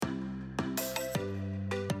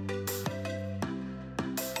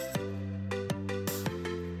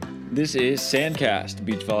This is SANDCAST,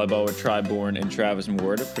 beach volleyball with Bourne and Travis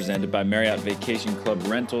Ward, presented by Marriott Vacation Club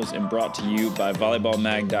Rentals and brought to you by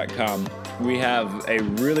volleyballmag.com. We have a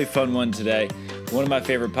really fun one today. One of my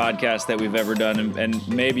favorite podcasts that we've ever done, and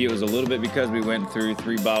maybe it was a little bit because we went through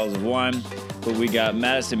 3 bottles of wine, but we got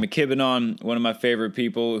Maddison McKibbin on, one of my favorite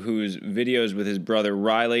people whose videos with his brother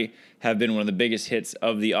Riley have been one of the biggest hits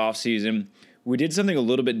of the offseason. We did something a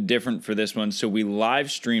little bit different for this one, so we live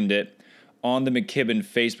streamed it on the McKibbin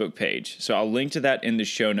Facebook page. So I'll link to that in the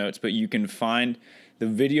show notes, but you can find the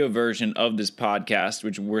video version of this podcast,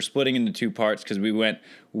 which we're splitting into 2 parts because we went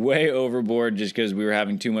way overboard just because we were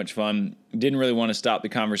having too much fun. Didn't really want to stop the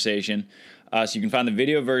conversation. So you can find the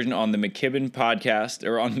video version on the McKibbin podcast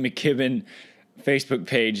or on the McKibbin Facebook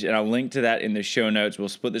page, and I'll link to that in the show notes. We'll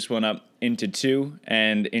split this one up into 2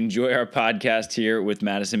 and enjoy our podcast here with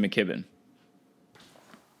Maddison McKibbin.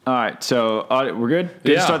 All right, so we're good?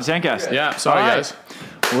 Good to start the SANDCAST. Yeah, sorry guys.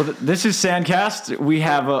 Well, this is SANDCAST. We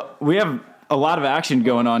have a lot of action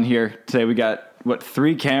going on here today. We got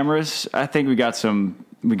 3 cameras. I think we got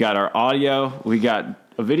our audio. We got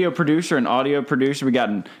a video producer, an audio producer. We got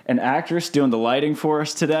an actress doing the lighting for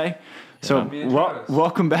us today. So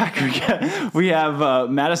welcome back. We have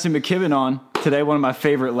Maddison McKibbin on today, one of my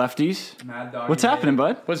favorite lefties. Mad Dog. What's happening,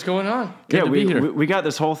 bud? What's going on? Good to be here. We got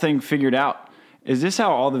this whole thing figured out. Is this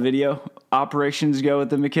how all the video operations go at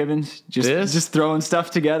the McKibbins? Just throwing stuff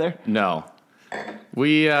together? No.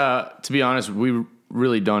 We, to be honest, we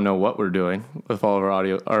really don't know what we're doing with all of our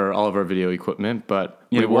audio or all of our video equipment, but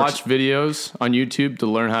we watch videos on YouTube to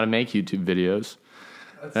learn how to make YouTube videos.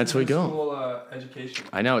 That's where we go. Cool, education.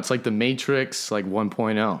 I know, it's like the Matrix, like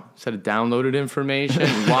 1.0. Instead of downloaded information,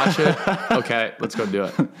 watch it. Okay, let's go do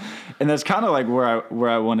it. And that's kind of like where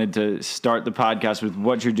I wanted to start the podcast with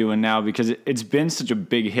what you're doing now, because it's been such a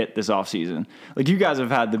big hit this offseason. Like, you guys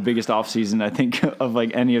have had the biggest offseason, I think, of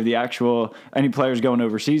like any players going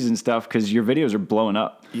overseas and stuff, because your videos are blowing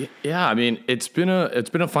up. Yeah, I mean, it's been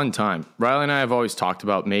a fun time. Riley and I have always talked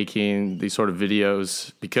about making these sort of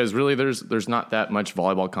videos because really there's not that much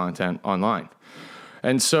volleyball content online.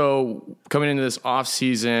 And so coming into this off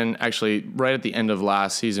season, actually right at the end of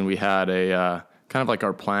last season, we had a kind of like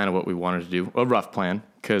our plan of what we wanted to do, a rough plan,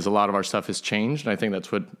 because a lot of our stuff has changed. And I think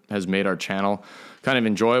that's what has made our channel kind of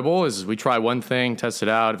enjoyable is we try one thing, test it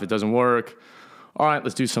out. If it doesn't work, all right,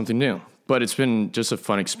 let's do something new. But it's been just a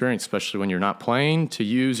fun experience, especially when you're not playing, to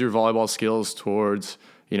use your volleyball skills towards,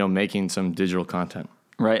 making some digital content.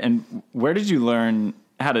 Right. And where did you learn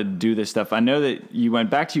how to do this stuff? I know that you went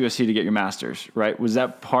back to USC to get your master's, right? Was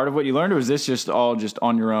that part of what you learned, or was this just all just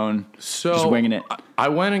on your own, just winging it? I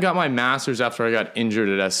went and got my master's after I got injured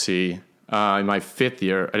at SC in my 5th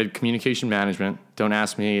year. I did communication management. Don't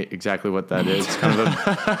ask me exactly what that is. It's kind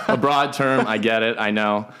of a broad term. I get it. I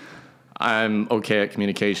know. I'm okay at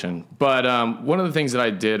communication. But one of the things that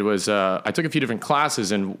I did was I took a few different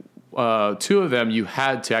classes, and 2 of them you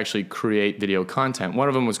had to actually create video content. One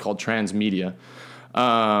of them was called transmedia.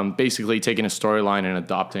 Basically taking a storyline and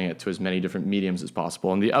adopting it to as many different mediums as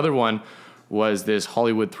possible. And the other one was this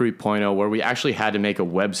Hollywood 3.0, where we actually had to make a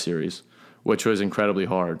web series, which was incredibly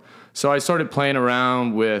hard. So I started playing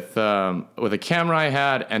around with a camera I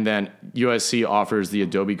had, and then USC offers the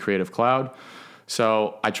Adobe Creative Cloud.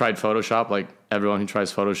 So I tried Photoshop, like everyone who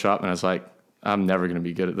tries Photoshop, and I was like, I'm never going to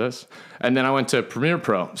be good at this. And then I went to Premiere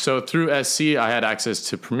Pro. So through SC, I had access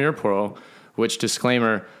to Premiere Pro, which,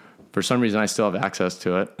 disclaimer, for some reason, I still have access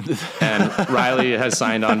to it, and Riley has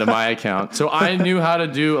signed on to my account. So I knew how to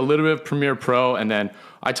do a little bit of Premiere Pro, and then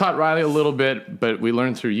I taught Riley a little bit, but we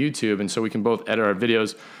learned through YouTube, and so we can both edit our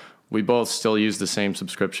videos. We both still use the same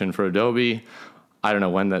subscription for Adobe. I don't know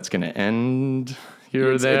when that's going to end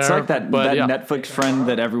here or there. It's like that Netflix friend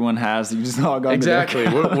that everyone has that you just log on Exactly.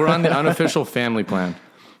 to. We're on the unofficial family plan.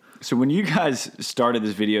 So when you guys started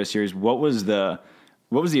this video series, what was the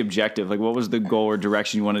objective? Like, what was the goal or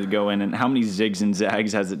direction you wanted to go in, and how many zigs and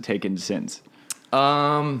zags has it taken since?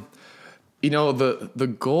 The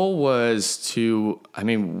goal was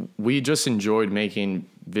we just enjoyed making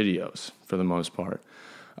videos for the most part.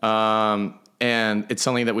 And it's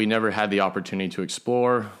something that we never had the opportunity to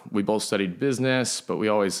explore. We both studied business, but we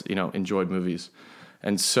always, enjoyed movies.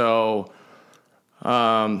 And so,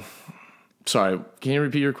 sorry, can you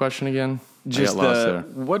repeat your question again? Just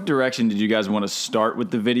what direction did you guys want to start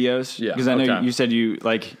with the videos? Yeah, because I know you said you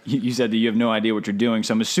said that you have no idea what you're doing.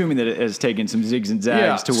 So I'm assuming that it has taken some zigs and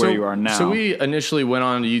zags to where you are now. So we initially went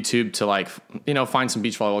on to YouTube to find some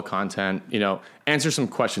beach volleyball content, answer some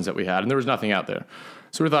questions that we had, and there was nothing out there.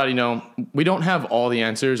 So we thought, we don't have all the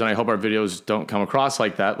answers, and I hope our videos don't come across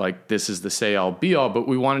like that, like this is the say-all, be-all, but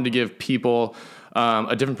we wanted to give people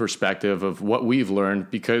a different perspective of what we've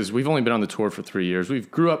learned, because we've only been on the tour for 3 years. We've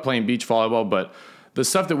grew up playing beach volleyball, but the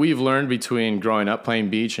stuff that we've learned between growing up playing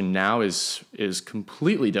beach and now is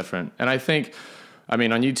completely different. And I think, on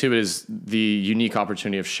YouTube is the unique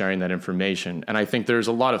opportunity of sharing that information. And I think there's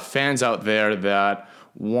a lot of fans out there that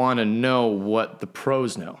want to know what the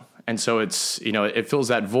pros know. And so it fills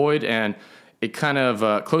that void, and it kind of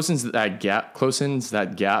closens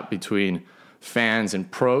that gap between fans and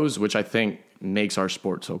pros, which I think makes our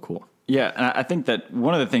sport so cool. Yeah, and I think that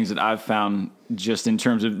one of the things that I've found, just in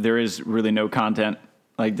terms of, there is really no content.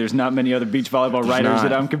 Like, there's not many other beach volleyball writers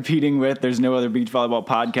that I'm competing with. There's no other beach volleyball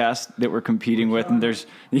podcast that we're competing with. And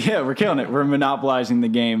we're killing it. We're monopolizing the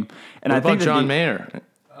game. And what I think about John Mayer?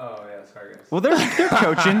 Oh, yeah, sorry, guys. Well, they're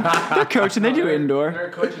coaching. They're coaching. They do indoor. They're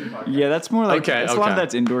a coaching podcast. Yeah, that's more like, Okay. a lot of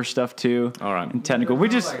that's indoor stuff too. All right. And technical. We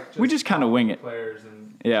just kind of wing it. Players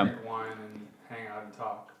and drink wine and hang out and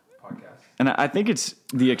talk podcast. And I think it's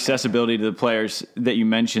the accessibility to the players that you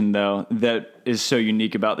mentioned, though, that is so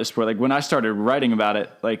unique about this sport. Like, when I started writing about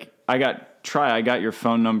it, like, I got your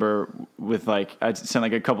phone number with, like, I sent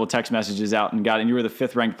like a couple of text messages out and got it, and you were the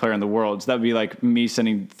 5th ranked player in the world. So that'd be like me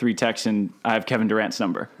sending 3 texts and I have Kevin Durant's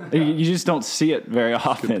number. You just don't see it very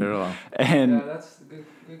often. And yeah, that's a good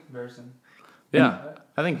comparison. Yeah,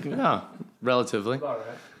 I think relatively. About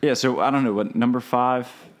right. Yeah, so I don't know what number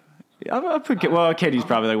 5. I'll put KD's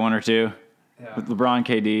probably like 1 or 2 with LeBron,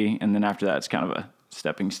 KD, and then after that it's kind of a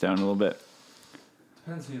stepping stone a little bit.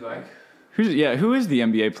 Depends who you like. Who is the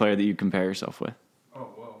NBA player that you compare yourself with? Oh,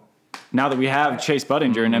 whoa. Now that we have Chase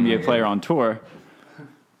Budinger, an NBA player on tour.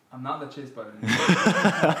 I'm not the Chase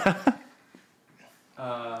Budinger.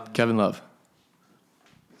 Kevin Love.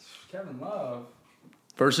 Kevin Love.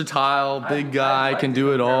 Versatile, big guy, can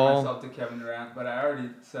do it all. I myself to Kevin Durant, but I already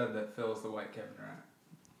said that Phil's the white Kevin Durant.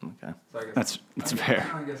 Okay. So I guess That's fair.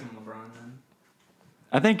 I guess I'm LeBron then.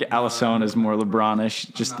 I think Alisson is more LeBron-ish,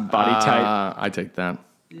 just body type. I take that.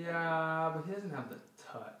 Yeah, but he doesn't have the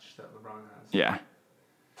touch that LeBron has. Yeah.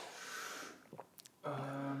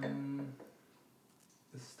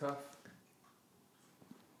 This is tough.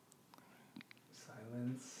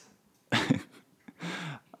 Silence.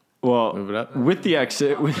 Well, Move it up. with the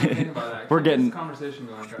exit, we're getting this conversation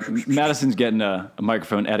going. Travis. Madison's getting a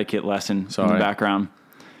microphone etiquette lesson in the background.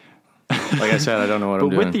 Like I said, I don't know what I'm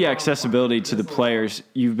But doing. with the accessibility to the players,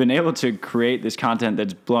 you've been able to create this content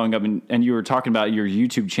that's blowing up. And you were talking about your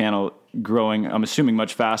YouTube channel growing, I'm assuming,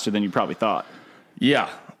 much faster than you probably thought. Yeah,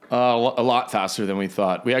 a lot faster than we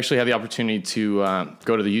thought. We actually had the opportunity to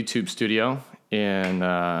go to the YouTube studio in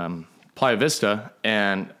Playa Vista,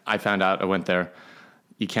 and I found out, I went there,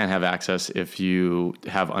 you can't have access if you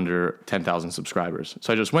have under 10,000 subscribers.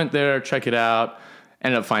 So I just went there, check it out.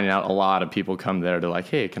 Ended up finding out a lot of people come there to like,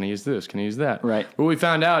 hey, can I use this? Can I use that? Right. What we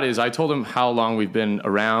found out is I told them how long we've been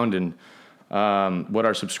around and what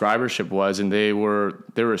our subscribership was, and they were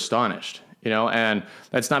astonished. And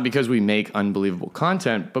that's not because we make unbelievable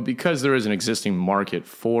content, but because there is an existing market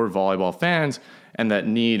for volleyball fans, and that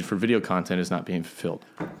need for video content is not being fulfilled.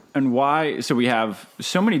 And why? So we have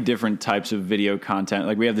so many different types of video content.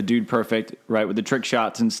 Like, we have the Dude Perfect, right, with the trick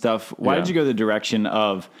shots and stuff. Why did you go the direction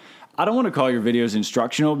of, I don't want to call your videos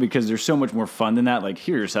instructional because there's so much more fun than that. Like,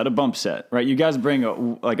 here's how to bump set, right? You guys bring a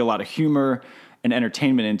lot of humor and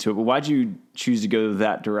entertainment into it, but why'd you choose to go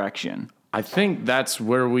that direction? I think that's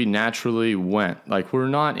where we naturally went. Like, we're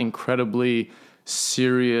not incredibly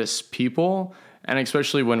serious people, and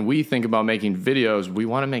especially when we think about making videos, we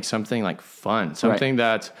want to make something like fun, something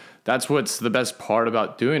that's what's the best part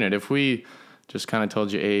about doing it. If we just kind of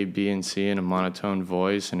told you A, B, and C in a monotone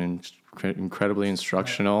voice and incredibly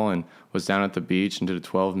instructional and was down at the beach and did a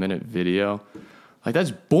 12-minute video, like,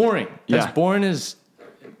 that's boring. That's boring as...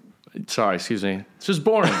 Sorry, excuse me. It's just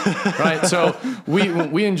boring, right? So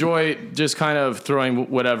we enjoy just kind of throwing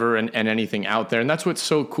whatever and anything out there. And that's what's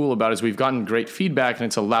so cool about it, is we've gotten great feedback, and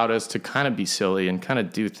it's allowed us to kind of be silly and kind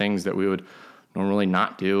of do things that we would normally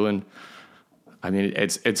not do. And I mean,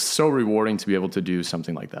 it's so rewarding to be able to do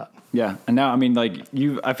something like that. Yeah, and now, I mean, like,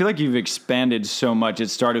 I feel like you've expanded so much. It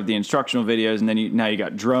started with the instructional videos, and then now you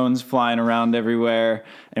got drones flying around everywhere,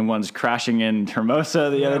 and one's crashing in Hermosa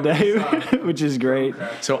the other day, which is great.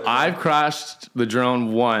 So I've crashed the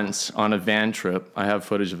drone once on a van trip. I have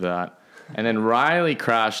footage of that. And then Riley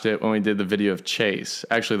crashed it when we did the video of Chase.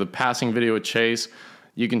 Actually, the passing video of Chase,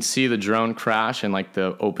 you can see the drone crash in, like,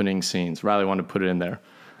 the opening scenes. Riley wanted to put it in there.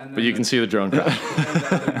 But you can see the drone crash.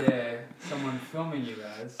 The other day, someone filming you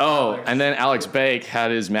guys. Oh, and then Alex Bake had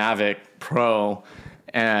his Mavic Pro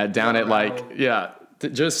down at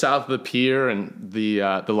just south of the pier, and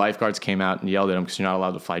the lifeguards came out and yelled at him because you're not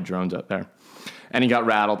allowed to fly drones out there. and he got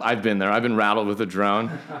rattled. I've been there. I've been rattled with a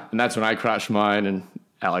drone, and that's when I crashed mine, and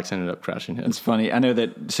Alex ended up crashing his. It's funny. I know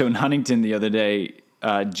that. So in Huntington the other day,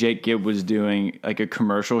 Jake Gibb was doing like a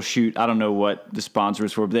commercial shoot. I don't know what the sponsor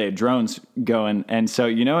was for, but they had drones going. And so,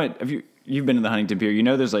 you know what? You've been to the Huntington Pier, you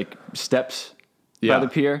know there's like steps by the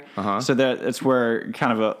pier. So that's where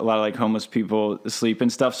kind of a lot of like homeless people sleep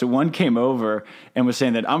and stuff. So one came over and was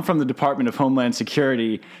saying that I'm from the Department of Homeland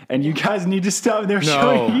Security and you guys need to stop. They're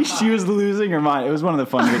showing she was losing her mind. It was one of the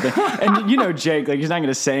funnier things. And you know, Jake, like he's not going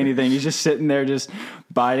to say anything. He's just sitting there just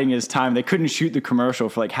biding his time. They couldn't shoot the commercial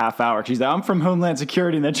for like half hour. She's like, I'm from Homeland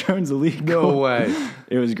Security and that drone's illegal. No way.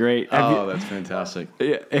 It was great. Oh, that's fantastic.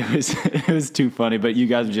 Yeah, it was too funny. But you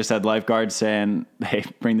guys just had lifeguards saying, "Hey,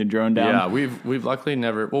 bring the drone down." Yeah, we've luckily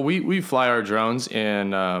never. Well, we fly our drones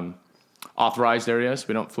in authorized areas.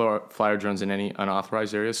 We don't fly our drones in any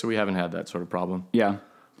unauthorized areas, so we haven't had that sort of problem. Yeah.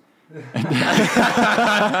 Yeah,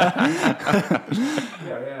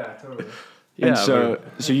 totally. And so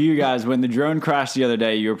you guys, when the drone crashed the other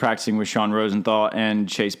day, you were practicing with Sean Rosenthal and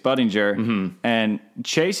Chase Budinger. And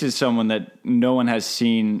Chase is someone that no one has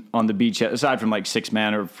seen on the beach yet, aside from like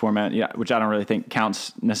 6-man or 4-man, which I don't really think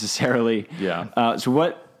counts necessarily. Yeah.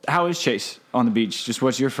 So how is Chase on the beach? Just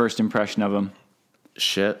what's your first impression of him?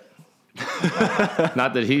 Shit.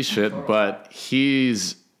 Not that he's shit, but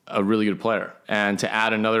he's a really good player. And to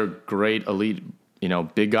add another great elite,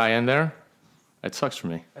 big guy in there, it sucks for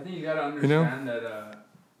me. I think you got to understand that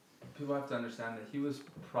people have to understand that he was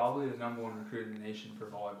probably the number 1 recruit in the nation for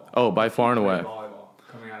volleyball. Oh, by far and away. Volleyball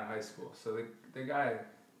coming out of high school. So the guy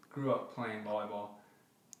grew up playing volleyball,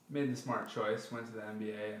 made the smart choice, went to the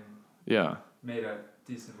NBA, and made a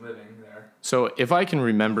decent living there. So if I can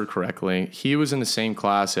remember correctly, he was in the same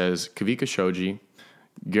class as Kavika Shoji,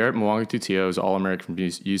 Garrett Mwanga-Tutia was All-American from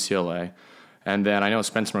UCLA, and then I know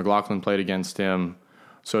Spencer McLaughlin played against him.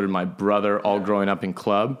 So did my brother, all growing up in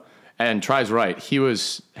club. And Try's right. He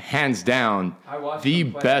was hands down the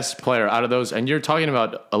best player out of those. And you're talking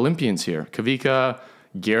about Olympians here. Kavika,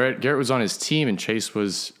 Garrett. Garrett was on his team, and Chase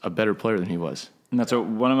was a better player than he was. And that's what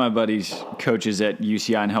one of my buddies coaches at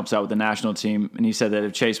UCI and helps out with the national team. And he said that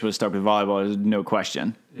if Chase would have stuck with volleyball, there's no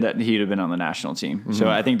question that he'd have been on the national team. Mm-hmm. So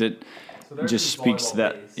I think that just speaks to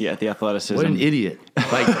that, the athleticism. What an idiot.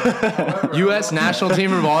 Like, U.S. national team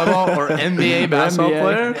for volleyball or NBA basketball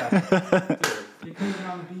player? Yeah. Dude, he could have been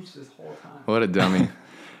on the beach this whole time. What a dummy.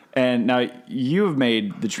 And now you have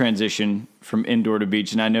made the transition from indoor to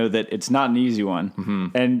beach, and I know that it's not an easy one. Mm-hmm.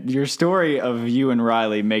 And your story of you and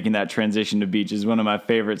Riley making that transition to beach is one of my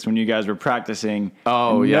favorites when you guys were practicing.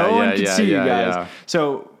 Oh, no one could see you guys. Yeah.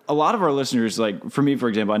 So a lot of our listeners, like for me, for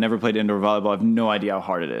example, I never played indoor volleyball. I have no idea how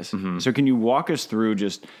hard it is. Mm-hmm. So can you walk us through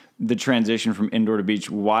just the transition from indoor to beach,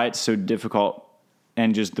 why it's so difficult,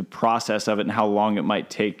 and just the process of it and how long it might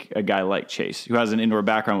take a guy like Chase, who has an indoor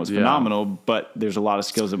background, was phenomenal, but there's a lot of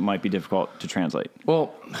skills that might be difficult to translate.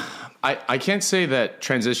 Well, I can't say that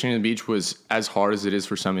transitioning to the beach was as hard as it is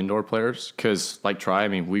for some indoor players because, like Try,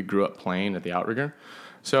 we grew up playing at the Outrigger.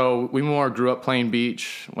 So we more grew up playing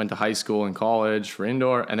beach, went to high school and college for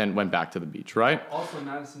indoor, and then went back to the beach, right? Also,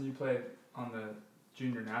 Madison, you played on the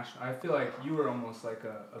junior national. I feel like you were almost like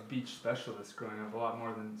a beach specialist growing up, a lot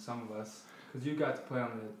more than some of us. Because you got to play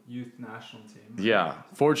on the youth national team. Right? Yeah,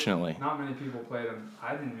 fortunately. Not many people played on.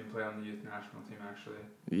 I didn't even play on the youth national team, actually.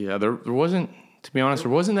 Yeah, there wasn't, to be honest,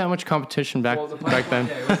 there wasn't that much competition back then.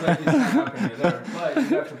 Yeah, it was like you signed up and you're there. But you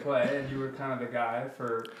got to play, and you were kind of the guy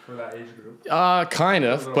for that age group. Kind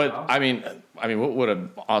of. But, while. I mean, what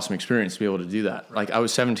an awesome experience to be able to do that. Like, I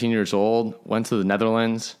was 17 years old, went to the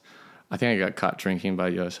Netherlands. I think I got caught drinking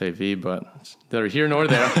by USAV, but they're here nor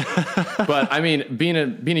there. But being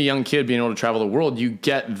a young kid, being able to travel the world, you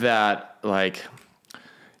get that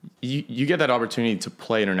you get that opportunity to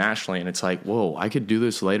play internationally, and it's like, whoa, I could do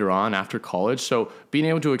this later on after college. So being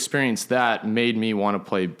able to experience that made me want to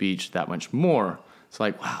play beach that much more. It's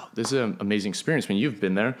like, wow, this is an amazing experience when you've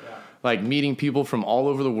been there, like meeting people from all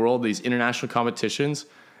over the world, these international competitions,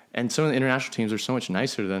 and some of the international teams are so much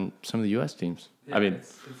nicer than some of the U.S. teams. Yeah,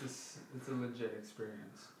 it's a legit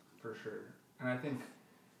experience for sure. And I think,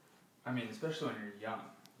 especially when you're young,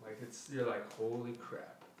 you're like, holy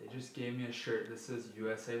crap, they just gave me a shirt that says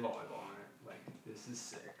USA Volleyball on it. Like, this is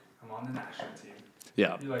sick. I'm on the national team.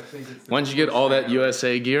 Yeah. You think it's once you get all that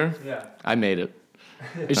USA gear, I made it.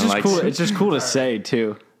 It's just cool. It's just cool to say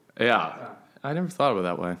too. Yeah. I never thought of it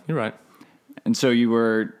that way. You're right. And so you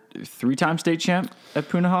were 3-time state champ at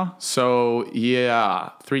Punahou? So,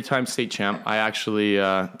 3-time state champ. I actually,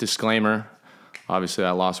 disclaimer, obviously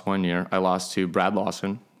I lost 1 year. I lost to Brad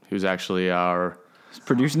Lawson, who's actually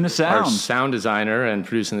producing the sound. Our sound designer and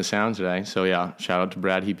producing the sound today. So, shout out to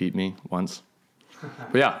Brad. He beat me once.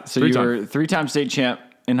 But yeah, So you were 3-time state champ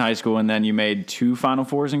in high school, and then you made 2 Final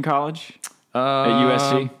Fours in college at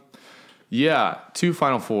USC? Yeah, 2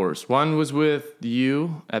 Final Fours. One was with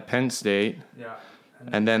you at Penn State. Yeah.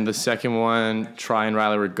 And then the second one, Tri and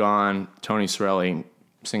Riley were gone. Tony Sorelli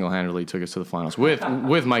single-handedly took us to the finals with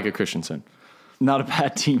Micah Christensen. Not a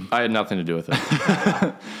bad team. I had nothing to do with it.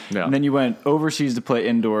 Yeah. And then you went overseas to play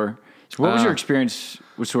indoor. So what was your experience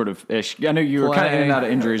with sort of ish? I know you were kind of in and out of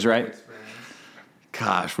injuries, right?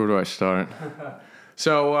 Gosh, where do I start?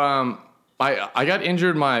 So I got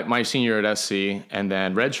injured my senior year at SC, and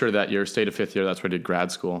then redshirted that year, stayed a 5th year. That's where I did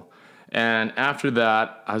grad school. And after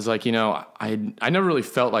that, I was like, I never really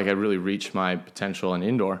felt like I really reached my potential in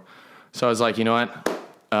indoor. So I was like, you know what?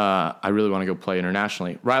 I really want to go play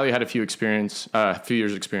internationally. Riley had a few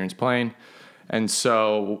years experience playing. And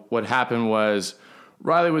so what happened was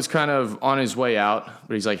Riley was kind of on his way out,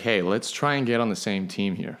 but he's like, hey, let's try and get on the same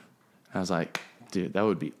team here. And I was like, dude, that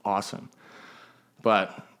would be awesome.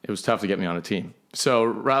 But it was tough to get me on a team. So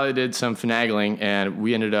Riley did some finagling, and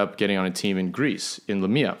we ended up getting on a team in Greece, in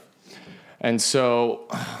Lamia. And so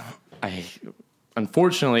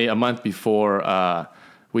unfortunately, a month before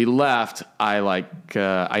we left, I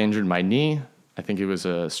injured my knee. I think it was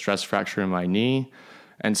a stress fracture in my knee.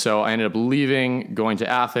 And so I ended up leaving, going to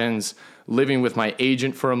Athens, living with my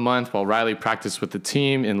agent for a month while Riley practiced with the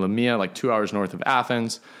team in Lamia, like 2 hours north of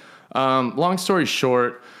Athens. Long story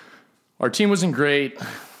short, our team wasn't great.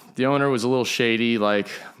 The owner was a little shady, like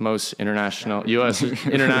most U.S.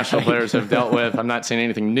 international players have dealt with. I'm not saying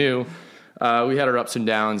anything new. We had our ups and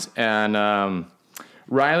downs, and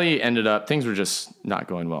Riley ended up, things were just not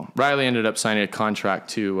going well. Riley ended up signing a contract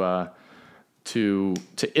to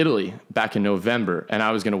Italy back in November, and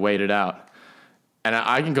I was going to wait it out. And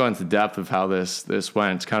I can go into depth of how this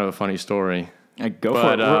went. It's kind of a funny story. Go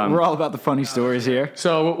for it. We're all about the funny stories here.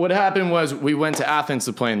 So what happened was we went to Athens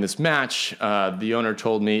to play in this match. The owner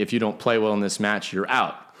told me, if you don't play well in this match, you're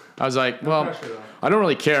out. I was like, well, I don't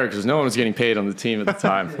really care because no one was getting paid on the team at the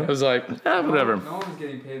time. I was like, whatever. No one was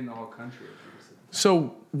getting paid in the whole country.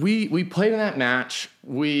 So we played in that match.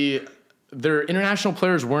 Their international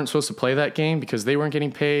players weren't supposed to play that game because they weren't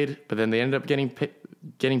getting paid, but then they ended up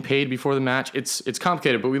getting paid before the match. It's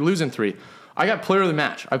complicated, but we lose in 3. I got player of the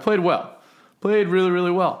match. I played well. Played really,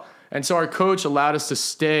 really well. And so our coach allowed us to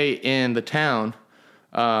stay in the town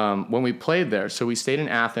when we played there. So we stayed in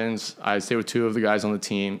Athens. I stayed with 2 of the guys on the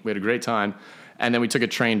team. We had a great time. And then we took a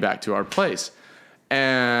train back to our place.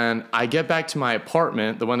 And I get back to my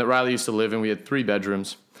apartment, the one that Riley used to live in. We had 3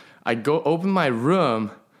 bedrooms. I go open my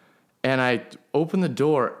room, and I open the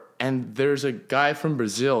door, and there's a guy from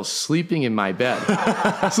Brazil sleeping in my bed.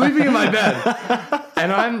 Sleeping in my bed.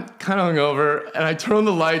 And I'm kind of hungover, and I turn on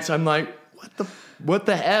the lights. I'm like, what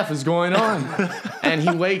the F is going on? And he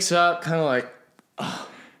wakes up kind of like,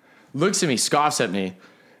 looks at me, scoffs at me,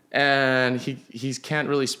 and he can't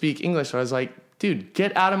really speak English. So I was like, dude,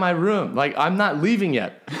 get out of my room. Like, I'm not leaving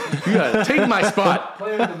yet. You gotta take my spot.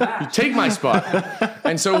 You take my spot.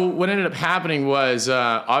 And so what ended up happening was,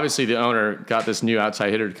 obviously the owner got this new outside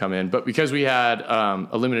hitter to come in, but because we had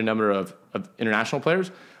a limited number of international players,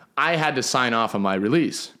 I had to sign off on my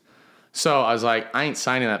release. So I was like, I ain't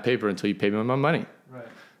signing that paper until you pay me my money. Right.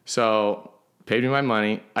 So paid me my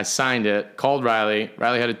money. I signed it, called Riley.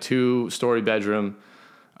 Riley had a 2-story bedroom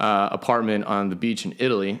apartment on the beach in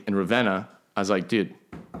Italy, in Ravenna. I was like, dude,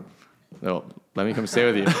 no, let me come stay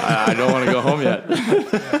with you. I don't want to go home yet.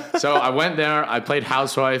 Yeah. So I went there. I played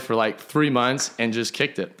housewife for like 3 months and just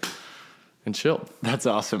kicked it and chilled. That's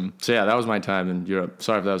awesome. So yeah, that was my time in Europe.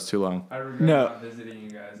 Sorry if that was too long. I regret not visiting you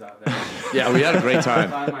guys out there. Yeah, we had a great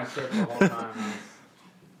time. I planned my trip the whole time.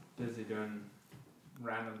 I was busy doing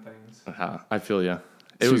random things. I feel you.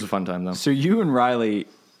 It was a fun time though. So you and Riley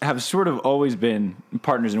have sort of always been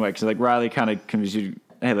partners in a way. Because like Riley kind of convinced you,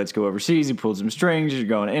 hey, let's go overseas. He pulled some strings. You're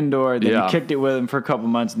going indoor. Then you kicked it with him for a couple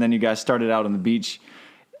months, and then you guys started out on the beach.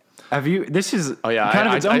 Have you? This is kind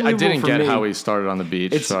of I didn't get how we started on the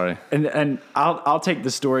beach. Sorry. And I'll take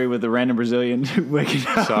the story with the random Brazilian waking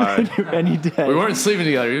up. Sorry. Any day. We weren't sleeping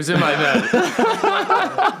together. He was in my bed.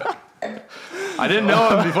 I didn't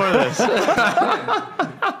know him before this.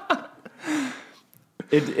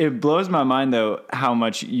 It blows my mind though how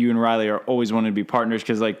much you and Riley are always wanting to be partners,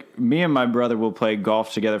 because like me and my brother will play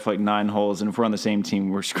golf together for like 9 holes, and if we're on the same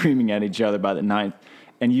team, we're screaming at each other by the 9th.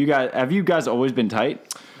 And have you guys always been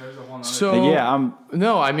tight?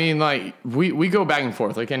 No, I mean, like we go back and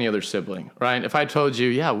forth like any other sibling, right? If I told you,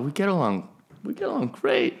 yeah, we get along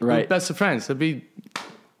great, right? We're best of friends. That'd be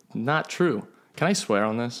not true. Can I swear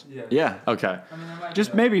on this? Yeah. Okay. I mean,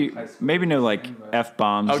 just maybe no like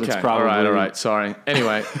F-bombs. Okay. It's probably... All right. Sorry.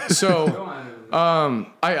 Anyway, so I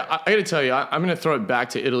got to tell you, I'm going to throw it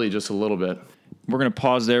back to Italy just a little bit. We're going to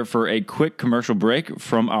pause there for a quick commercial break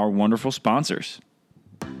from our wonderful sponsors.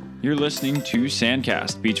 You're listening to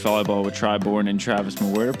SANDCAST, Beach Volleyball with Tri Bourne and Travis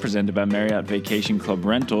Mawerda, presented by Marriott Vacation Club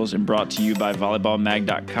Rentals and brought to you by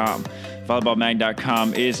volleyballmag.com.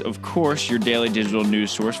 Volleyballmag.com is, of course, your daily digital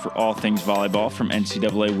news source for all things volleyball, from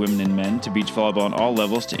NCAA women and men to beach volleyball on all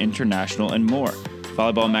levels to international and more.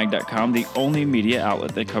 Volleyballmag.com, the only media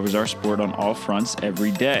outlet that covers our sport on all fronts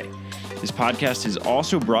every day. This podcast is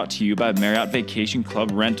also brought to you by Marriott Vacation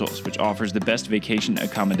Club Rentals, which offers the best vacation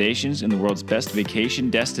accommodations in the world's best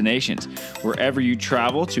vacation destinations. Wherever you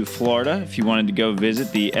travel, to Florida, if you wanted to go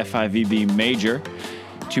visit the FIVB Major,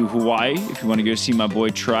 to Hawaii, if you want to go see my boy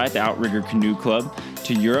Tri at the Outrigger Canoe Club,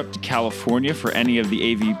 to Europe, to California for any of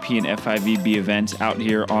the AVP and FIVB events out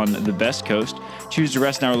here on the Best Coast. Choose to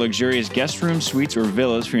rest in our luxurious guest rooms, suites, or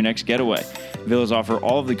villas for your next getaway. Villas offer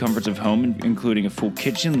all of the comforts of home, including a full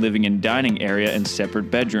kitchen, living and dining area, and separate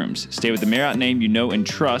bedrooms. Stay with the Marriott name you know and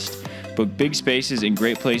trust. Book big spaces in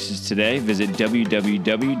great places today. Visit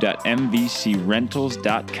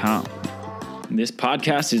www.mvcrentals.com. This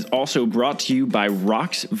podcast is also brought to you by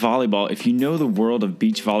Rocks Volleyball. If you know the world of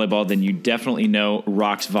beach volleyball, then you definitely know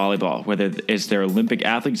Rocks Volleyball. Whether it's their Olympic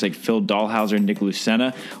athletes like Phil Dahlhauser and Nick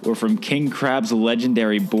Lucena, or from King Crab's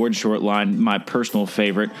legendary board short line, my personal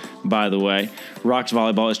favorite, by the way, Rocks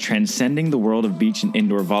Volleyball is transcending the world of beach and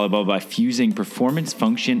indoor volleyball by fusing performance,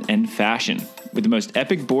 function, and fashion. With the most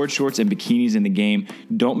epic board shorts and bikinis in the game,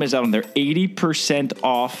 don't miss out on their 80%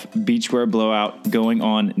 off beachwear blowout going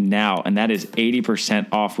on now. And that is 80%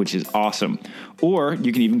 off, which is awesome. Or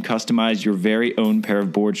you can even customize your very own pair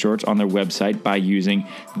of board shorts on their website by using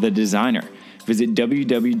the designer. Visit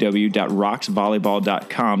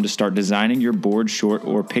www.rocksvolleyball.com to start designing your board short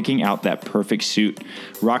or picking out that perfect suit.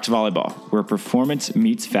 Rocks Volleyball, where performance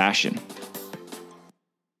meets fashion.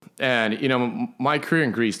 And, you know, my career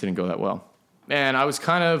in Greece didn't go that well. And I was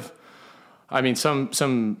kind of, I mean, some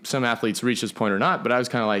athletes reach this point or not, but I was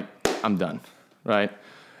kind of like, I'm done, right?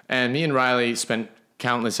 And me and Riley spent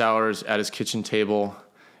countless hours at his kitchen table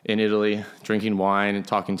in Italy, drinking wine and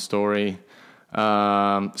talking story,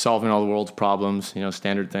 solving all the world's problems, you know,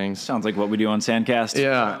 standard things. Sounds like what we do on SANDCAST.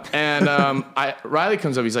 Yeah. And Riley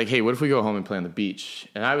comes up, he's like, hey, what if we go home and play on the beach?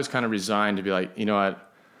 And I was kind of resigned to be like, you know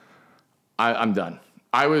what, I'm done.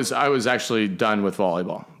 I was actually done with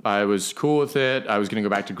volleyball. I was cool with it. I was going to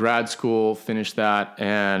go back to grad school, finish that,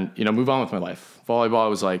 and, you know, move on with my life. Volleyball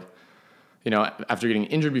was like, you know, after getting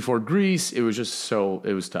injured before Greece, it was just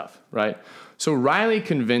it was tough, right? So Riley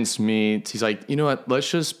convinced me, he's like, you know what, let's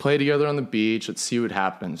just play together on the beach. Let's see what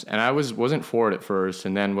happens. And I wasn't for it at first.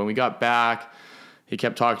 And then when we got back, he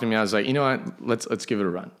kept talking to me. I was like, you know what, let's give it a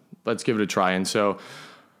run. Let's give it a try. And so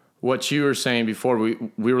what you were saying before, we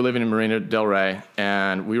were living in Marina del Rey,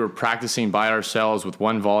 and we were practicing by ourselves with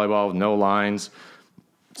one volleyball with no lines.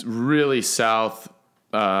 It's really south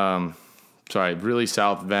Venice,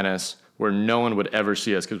 where no one would ever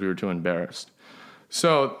see us because we were too embarrassed.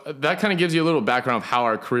 So that kind of gives you a little background of how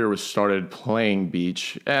our career was started playing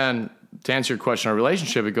beach. And to answer your question, our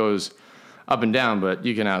relationship, it goes up and down, but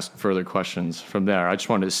you can ask further questions from there. I just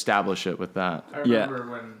wanted to establish it with that. I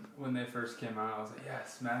remember when they first came out, I was like,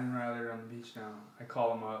 yes, Matt and Riley are on the beach now. I call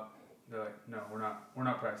them up. They're like, no, we're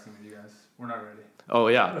not practicing with you guys. We're not ready. Oh,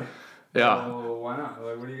 yeah. Yeah. Oh, why not?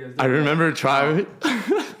 Like, what are you guys doing? I remember trying.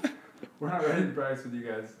 We're not ready to practice with you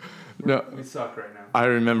guys. We suck right now. I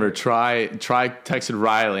remember Try texted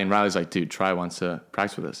Riley, and Riley's like, dude, Try wants to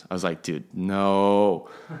practice with us. I was like, dude, no.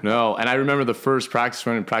 And I remember the first practice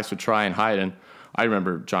when we practiced with Try and Hayden. I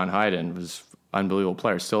remember John Hayden was an unbelievable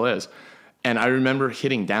player, still is. And I remember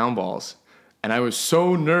hitting down balls. And I was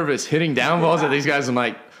so nervous hitting down balls at these guys. I'm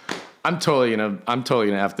like, I'm totally gonna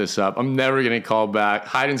F this up. I'm never gonna call back.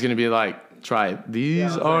 Hayden's gonna be like, Try,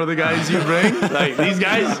 these are the guys you bring? Like, these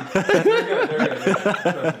guys? They're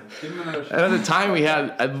good. And at the time, we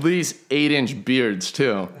had at least 8-inch beards,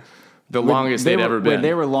 too. The longest they'd ever been. Wait,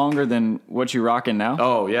 they were longer than what you're rocking now?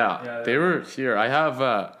 Oh, yeah. They were here. I have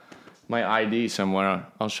my ID somewhere.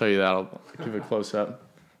 I'll show you that. I'll give a close-up.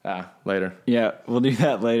 Later. Yeah, we'll do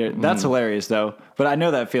that later. That's hilarious, though. But I know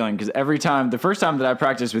that feeling because the first time that I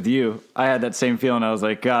practiced with you, I had that same feeling. I was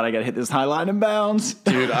like, God, I got to hit this high line and bounce.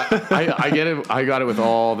 Dude, I get it. I got it with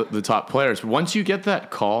all the top players. Once you get that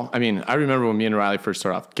call, I mean, I remember when me and Riley first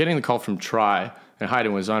started off, getting the call from Try, and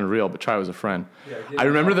Hayden was unreal, but Try was a friend. Yeah, I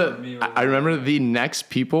remember the next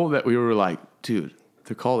people that we were like, dude,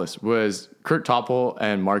 to call this was Kurt Topol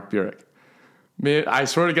and Mark Burek. Man, I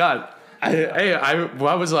swear to God.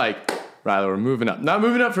 I was like, Riley, we're moving up. Not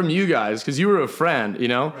moving up from you guys because you were a friend, you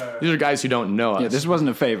know? These are guys who don't know us. Yeah, this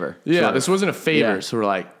wasn't a favor. Yeah, Sure. this wasn't a favor. Yeah. So we're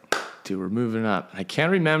like, dude, we're moving up. I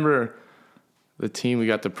can't remember the team we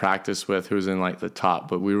got to practice with who was in like the top,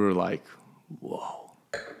 but we were like, whoa.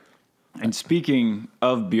 And speaking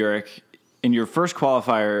of Burek, in your first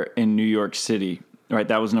qualifier in New York City, right,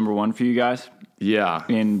 that was number 1 for you guys? Yeah.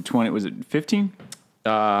 In 15?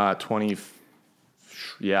 20.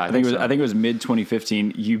 Yeah, I think it was mid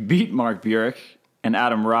 2015. You beat Mark Burek and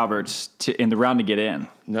Adam Roberts in the round to get in.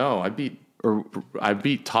 No, I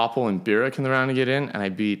beat Topple and Burek in the round to get in, and I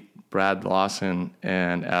beat Brad Lawson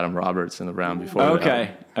and Adam Roberts in the round before.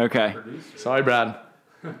 Okay. Sorry, Brad.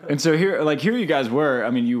 And so here you guys were.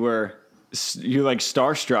 I mean, you're like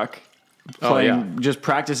starstruck, playing, just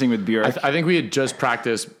practicing with Burek. I think we had just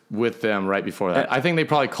practiced with them right before that. I think they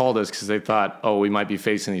probably called us because they thought, oh, we might be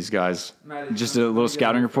facing these guys. Just a little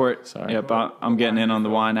scouting report. Sorry. Yep, I'm getting in on the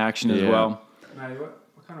wine action as well. Maddie, what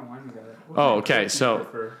kind of wine you got? Oh, okay.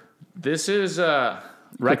 So this is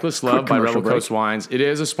Reckless Love by commercial Rebel Coast Wines. It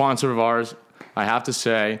is a sponsor of ours, I have to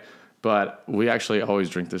say, but we actually always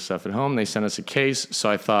drink this stuff at home. They sent us a case, so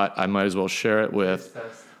I thought I might as well share it with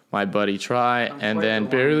my buddy Try, and then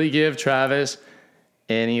barely give Travis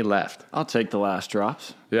any left. I'll take the last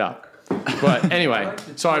drops. Yeah. But anyway,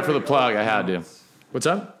 sorry for the plug. I had to. What's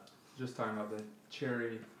up? Just talking about the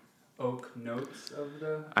cherry oak notes of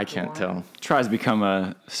the. I can't tell. Tries to become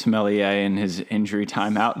a sommelier in his injury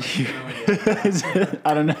timeout.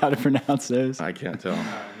 I don't know how to pronounce those. I can't tell.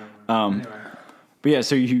 Anyway. But yeah,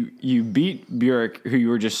 so you beat Burek, who you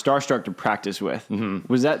were just starstruck to practice with.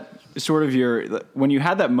 Mm-hmm. Was that sort of when you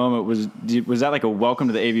had that moment, was that like a welcome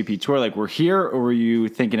to the AVP tour? Like, we're here, or were you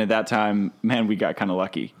thinking at that time, man, we got kind of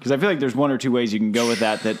lucky? Because I feel like there's one or two ways you can go with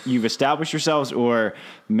that you've established yourselves, or,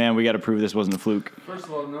 man, we got to prove this wasn't a fluke. First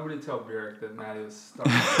of all, nobody tell Burek that Maddie was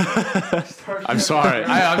starstruck. I'm sorry.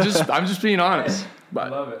 I'm just being honest. I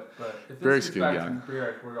love it. But if this Burek's gets good back guy. from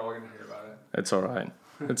Burek, we're all going to hear about it. It's all right.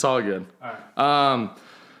 It's all good. All right.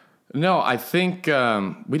 No, I think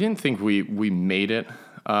we didn't think we made it.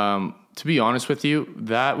 To be honest with you,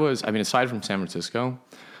 that was, aside from San Francisco,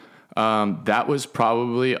 that was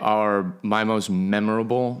probably my most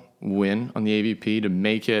memorable win on the AVP to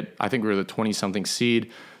make it. I think we were the 20-something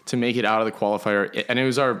seed to make it out of the qualifier, and it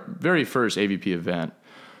was our very first AVP event.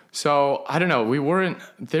 So I don't know. We weren't.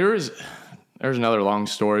 There's another long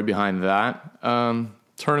story behind that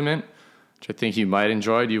tournament, which I think you might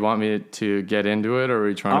enjoy. Do you want me to get into it, or are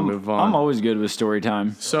we trying to move on? I'm always good with story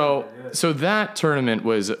time. So that tournament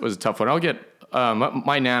was a tough one. I'll get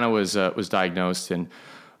my nana was diagnosed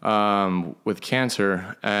with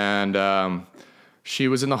cancer, and she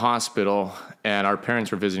was in the hospital, and our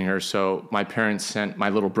parents were visiting her. So my parents sent my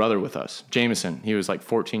little brother with us, Jameson. He was like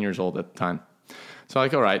 14 years old at the time. So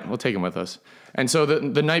like, all right, we'll take him with us. And so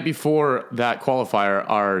the night before that qualifier,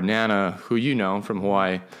 our nana, who you know from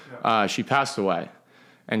Hawaii, she passed away.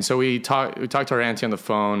 And so we talked to our auntie on the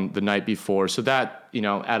phone the night before. So that,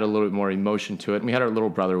 added a little bit more emotion to it. And we had our little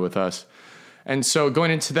brother with us. And so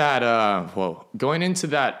going into that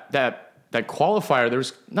qualifier, there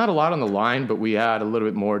was not a lot on the line, but we had a little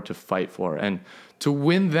bit more to fight for. And to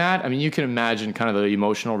win that, you can imagine kind of the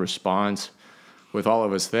emotional response with all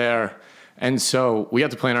of us there. And so we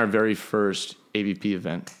had to play in our very first AVP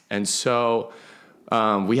event. And so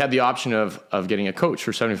we had the option of getting a coach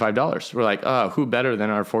for $75. We're like, who better than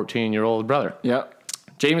our 14-year-old brother? Yep.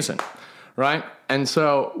 Jameson, right? And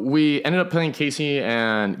so we ended up playing Casey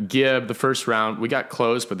and Gibb the first round. We got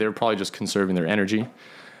close, but they were probably just conserving their energy.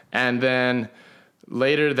 And then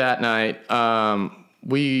later that night, so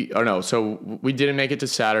we didn't make it to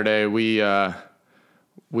Saturday. We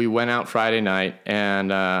went out Friday night,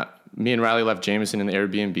 and me and Riley left Jameson in the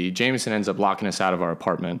Airbnb. Jameson ends up locking us out of our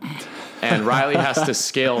apartment. And Riley has to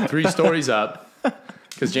scale 3 stories up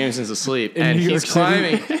because Jameson's asleep. And he's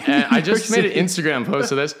climbing. And I just made an Instagram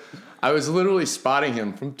post of this. I was literally spotting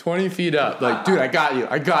him from 20 feet up. Like, dude, I got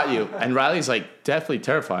you. And Riley's like deathly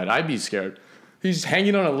terrified. I'd be scared. He's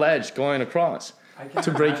hanging on a ledge going across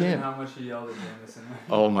to break in. How much he yelled at Jameson.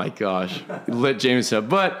 Oh, my gosh. He lit Jameson up.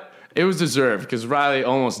 But it was deserved because Riley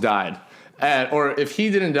almost died. Or if he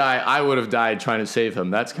didn't die, I would have died trying to save him.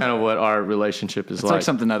 That's kind of what our relationship is like. It's like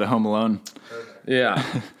something out of Home Alone. Yeah.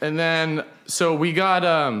 And then, so we got,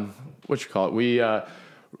 we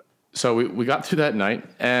got through that night,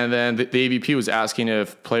 and then the AVP was asking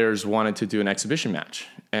if players wanted to do an exhibition match.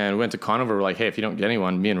 And we went to Conover, we're like, hey, if you don't get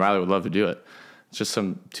anyone, me and Riley would love to do it. It's just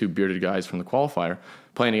some 2 bearded guys from the qualifier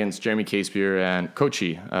playing against Jeremy Casebeer and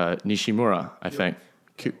Koichi Nishimura, I think.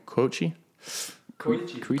 Koichi?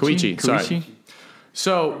 Koichi. Koichi, sorry.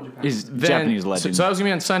 So He's then, Japanese legend. So that was going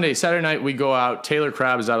to be on Sunday. Saturday night, we go out. Taylor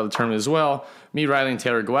Crabb is out of the tournament as well. Me, Riley, and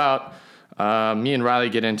Taylor go out. Me and Riley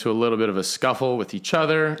get into a little bit of a scuffle with each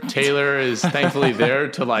other. Taylor is thankfully there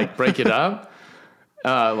to like break it up.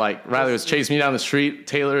 Like Riley was chasing me down the street.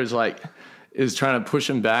 Taylor is trying to push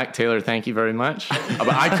him back. Taylor, thank you very much. But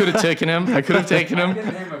I could have taken him. I can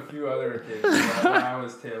name a few other occasions when I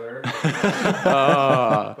was Taylor.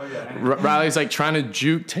 Anyway. Riley's like trying to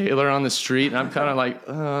juke Taylor on the street, and I'm kind of like,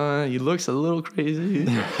 he looks a little crazy.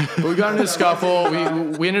 But we got into a scuffle.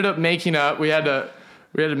 We ended up making up. We had to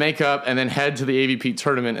make up and then head to the AVP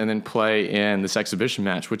tournament and then play in this exhibition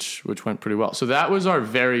match, which went pretty well. So that was our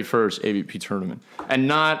very first AVP tournament, and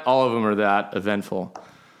not all of them are that eventful.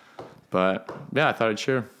 But yeah, I thought I'd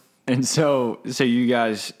share. And so you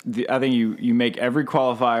guys, I think you make every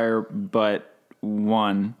qualifier but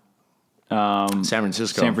one. San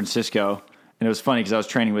Francisco. And it was funny because I was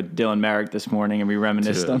training with Dylan Merrick this morning and we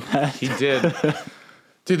reminisced on that. He did.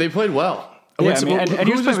 Dude, they played well. Yeah, I mean, and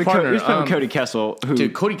he was playing with Cody Kessel.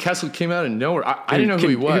 Dude, Cody Kessel came out of nowhere. I didn't know who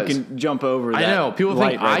he was. Who can jump over that. I know. People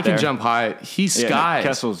think I can jump high. He's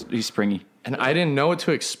skies. He's springy. And I didn't know what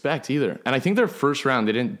to expect either. And I think their first round,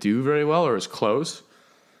 they didn't do very well or it was close.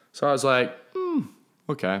 So I was like,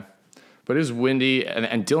 okay. But it was windy,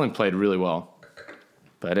 and Dylan played really well.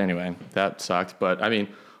 But anyway, that sucked. But, I mean,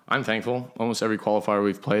 I'm thankful. Almost every qualifier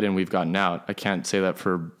we've played in, we've gotten out. I can't say that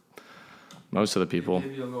for most of the people.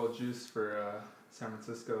 Give you a little juice for San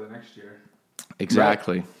Francisco the next year.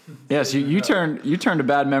 Exactly. Right. Yes, you turned a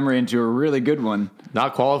bad memory into a really good one.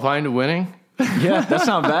 Not qualifying to winning? Yeah, that's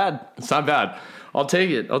not bad. It's not bad. I'll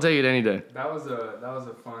take it. I'll take it any day. That was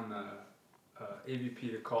a fun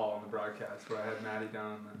AVP to call on the broadcast where I had Maddie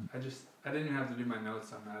down. And I didn't even have to do my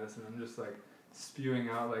notes on Madison. I'm just like spewing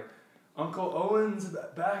out like Uncle Owen's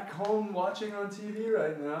back home watching on TV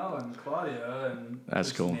right now, and Claudia, and that's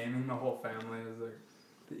just cool. Naming the whole family is like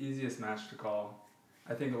the easiest match to call.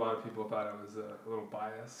 I think a lot of people thought I was a little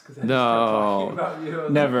biased because I just kept talking about you.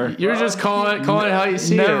 Never. Like, You're just calling it how you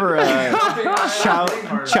see never it.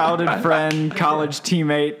 Never childhood friend, college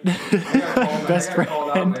teammate, best friend. I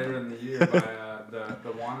got called out later in the year by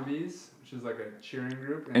the Wannabes, which is like a cheering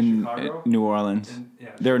group in Chicago. New Orleans.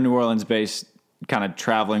 They're a New Orleans-based kind of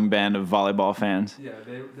traveling band of volleyball fans. Yeah,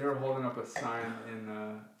 they were holding up a sign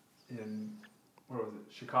in where was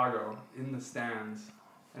it? Chicago, in the stands.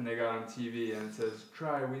 And they got on TV and it says,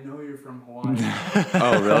 "Try, we know you're from Hawaii."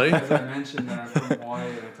 Oh, really? As I mentioned that I'm from Hawaii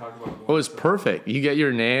and I talk about Hawaii. Well, it's perfect. You get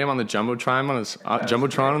your name on the Jumbotron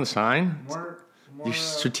on the sign. More you're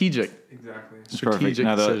strategic. Exactly. Strategic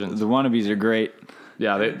decisions. The Wannabes are great.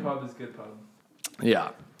 Yeah, good pub is good pub.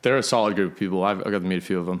 Yeah, they're a solid group of people. I got to meet a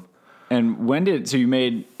few of them. And when did you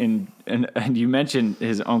made and you mentioned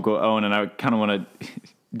his Uncle Owen, and I kind of want to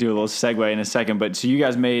do a little segue in a second. But so you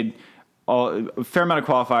guys made a fair amount of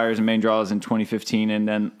qualifiers and main draws in 2015, and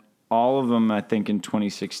then all of them, I think, in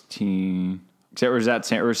 2016. Or is that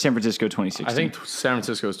San Francisco 2016? I think San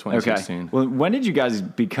Francisco was 2016. Okay. Well, when did you guys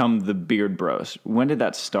become the Beard Bros? When did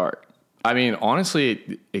that start? I mean,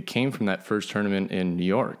 honestly, it came from that first tournament in New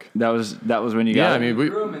York. That was when you got. Yeah, I mean, we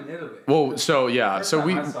grew them in Italy. Well, so yeah, so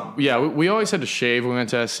we always had to shave when we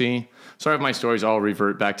went to SC. Sorry if my stories all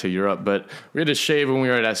revert back to Europe, but we had to shave when we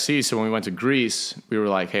were at SC. So when we went to Greece, we were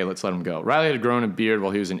like, hey, let's let him go. Riley had grown a beard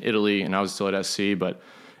while he was in Italy, and I was still at SC. But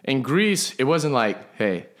in Greece, it wasn't like,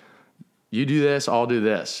 hey, you do this, I'll do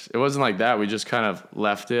this. It wasn't like that. We just kind of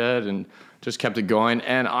left it and just kept it going.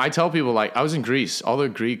 And I tell people, like, I was in Greece. All the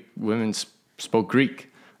Greek women spoke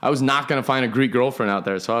Greek. I was not going to find a Greek girlfriend out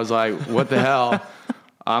there. So I was like, what the hell?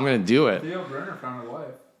 I'm going to do it. Theo Brenner found a wife.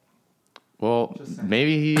 Well,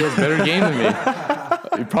 maybe he has better game than me.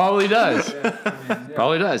 He probably does.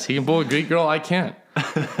 Probably does. He can pull a Greek girl. I can't.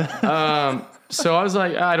 So I was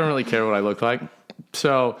like, I don't really care what I look like.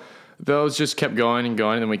 So those just kept going and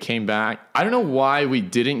going, and then we came back. I don't know why we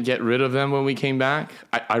didn't get rid of them when we came back.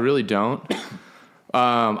 I really don't.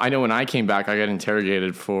 I know when I came back, I got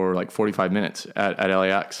interrogated for like 45 minutes at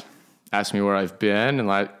LAX. Asked me where I've been, and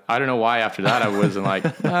like I don't know why after that I wasn't like,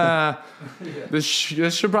 this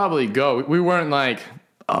should probably go. We weren't like,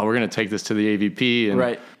 oh, we're gonna take this to the AVP. And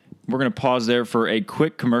right. We're gonna pause there for a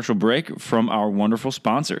quick commercial break from our wonderful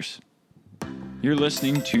sponsors. You're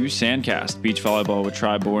listening to SANDCAST, Beach Volleyball with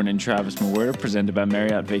Tri Bourne and Travis Mawerda, presented by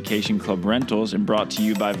Marriott Vacation Club Rentals and brought to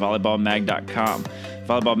you by volleyballmag.com.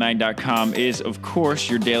 Volleyballmag.com is, of course,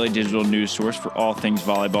 your daily digital news source for all things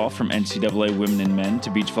volleyball, from NCAA women and men to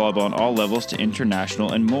beach volleyball on all levels to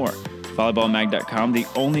international and more. Volleyballmag.com, the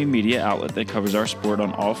only media outlet that covers our sport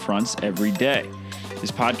on all fronts every day.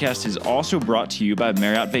 This podcast is also brought to you by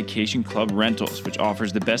Marriott Vacation Club Rentals, which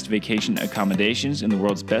offers the best vacation accommodations in the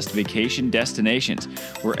world's best vacation destinations.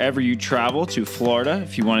 Wherever you travel, to Florida,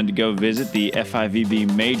 if you wanted to go visit the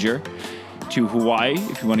FIVB Major, to Hawaii,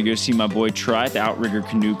 if you want to go see my boy Try at the Outrigger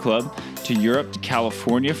Canoe Club, to Europe, to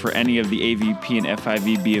California for any of the AVP and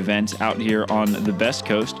FIVB events out here on the Best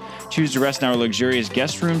Coast. Choose to rest in our luxurious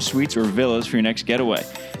guest rooms, suites, or villas for your next getaway.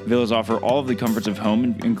 Villas offer all of the comforts of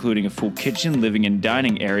home, including a full kitchen, living and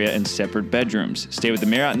dining area, and separate bedrooms. Stay with the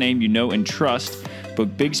Marriott name you know and trust. Book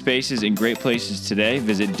big spaces in great places today.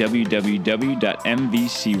 Visit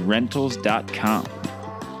www.mvcrentals.com.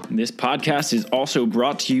 This podcast is also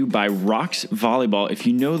brought to you by Rocks Volleyball. If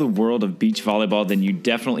you know the world of beach volleyball, then you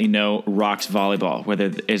definitely know Rocks Volleyball.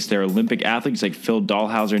 Whether it's their Olympic athletes like Phil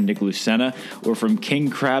Dahlhauser and Nick Lucena, or from King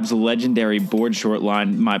Crab's legendary board short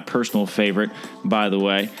line, my personal favorite, by the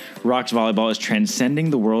way, Rocks Volleyball is transcending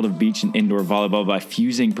the world of beach and indoor volleyball by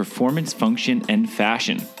fusing performance, function, and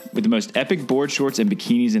fashion. With the most epic board shorts and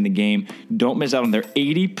bikinis in the game, don't miss out on their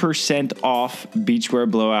 80% off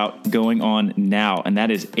beachwear blowout going on now. And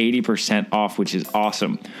that is 80% off, which is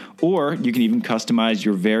awesome. Or you can even customize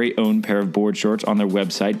your very own pair of board shorts on their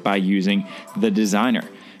website by using the designer.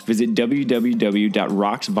 Visit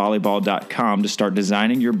www.rocksvolleyball.com to start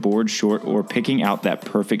designing your board short or picking out that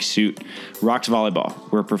perfect suit. Rocks Volleyball,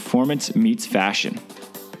 where performance meets fashion.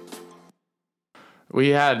 We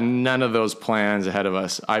had none of those plans ahead of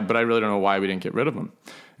us, but I really don't know why we didn't get rid of them.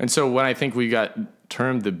 And so when I think we got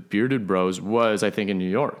termed the Bearded Bros was, I think, in New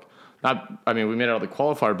York. We made it out of the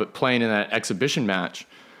qualifier, but playing in that exhibition match,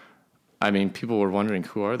 I mean, people were wondering,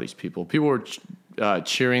 who are these people? People were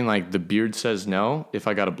cheering like the beard says no if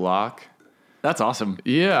I got a block. That's awesome.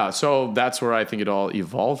 Yeah, so that's where I think it all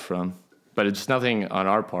evolved from. But it's nothing on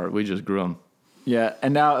our part. We just grew them. Yeah,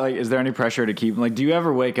 and now, like, is there any pressure to keep them? Like, do you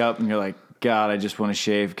ever wake up and you're like, God, I just want to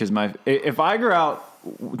shave? Because if I grow out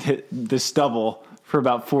the stubble for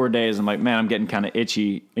about 4 days, I'm like, man, I'm getting kind of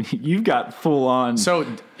itchy. And you've got full on. So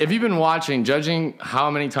if you've been watching, judging how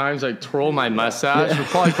many times I twirl my mustache, we're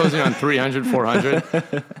probably closing on 300,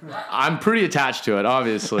 400. I'm pretty attached to it,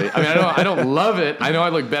 obviously. I mean, I don't love it. I know I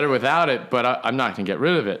look better without it, but I'm not going to get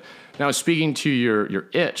rid of it. Now, speaking to your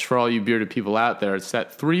itch, for all you bearded people out there, it's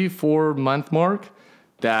that 3-4 month mark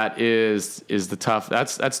that is the tough.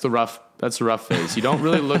 That's the rough phase. You don't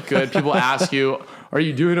really look good. People ask you, are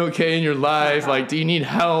you doing okay in your life? Like, do you need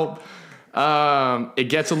help? It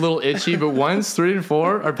gets a little itchy, but once 3 and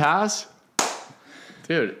 4 are past,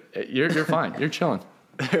 dude, you're fine. You're chilling.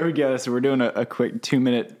 There we go. So we're doing a quick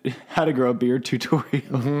 2-minute how to grow a beard tutorial.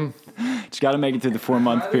 Mm-hmm. Just got to make it through the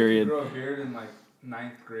 4-month period. Grow a beard in like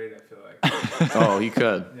 9th grade, I feel like. Oh, you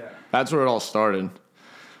could. Yeah. That's where it all started.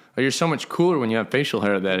 You're so much cooler when you have facial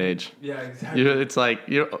hair at that age. Yeah, exactly. It's like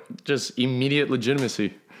you're just immediate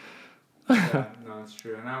legitimacy. Yeah, no, it's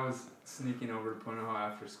true. And I was sneaking over to Punahou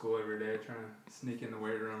after school every day, trying to sneak in the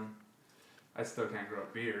weight room. I still can't grow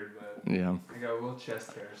a beard, but yeah, I got a little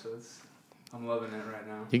chest hair, so I'm loving it right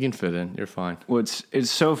now. You can fit in. You're fine. Well,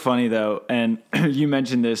 it's so funny, though, and you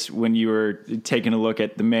mentioned this when you were taking a look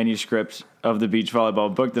at the manuscript of the beach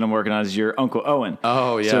volleyball book that I'm working on, is your Uncle Owen.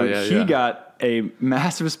 Oh, yeah, so yeah, he got a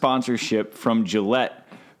massive sponsorship from Gillette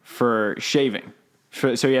for shaving.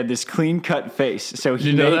 So he had this clean-cut face. So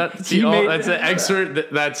he that's an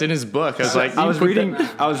excerpt that's in his book. I was I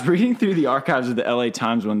was reading through the archives of the LA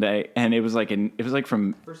Times one day, and it was like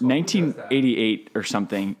from 1988 or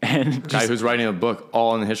something. And guy who's writing a book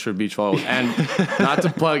all in the history of beach volleyball. And not to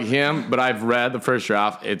plug him, but I've read the first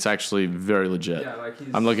draft. It's actually very legit. Yeah, like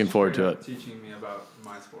I'm looking forward to it. Teaching me about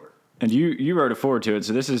my sport. And you wrote a forward to it,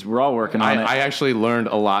 so we're all working on it. I actually learned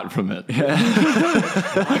a lot from it.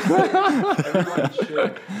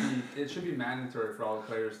 It should be mandatory for all the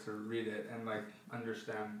players to read it and like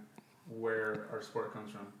understand where our sport comes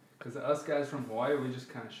from. Because us guys from Hawaii, we just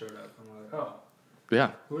kind of showed up and we're like, oh,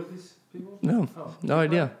 yeah, who are these people? No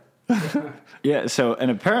idea. Yeah. So, and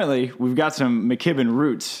apparently we've got some McKibbin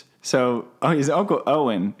roots. So his Uncle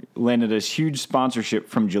Owen landed a huge sponsorship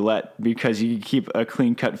from Gillette because you could keep a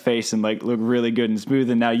clean-cut face and like look really good and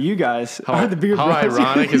smooth. And now you guys are the beard bros. How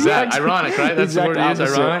ironic is that? Ironic, right? That's the word he used,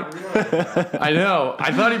 ironic? I know.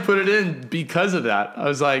 I thought he put it in because of that. I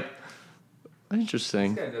was like,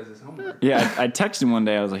 interesting. This guy does his homework. Yeah, I texted him one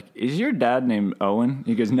day. I was like, is your dad named Owen?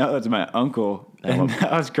 He goes, no, that's my uncle. And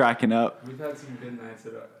I was cracking up. We've had some good nights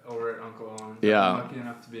over at Uncle Owen. Yeah. I'm lucky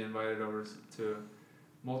enough to be invited over to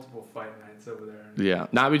multiple fight nights over there. Yeah,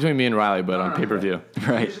 not between me and Riley, but on pay-per-view.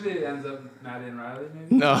 Right. Usually it ends up Maddie and Riley,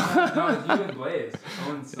 maybe? No. No, it's you and Blaze.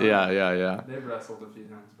 Owen's son. Yeah. They've wrestled a few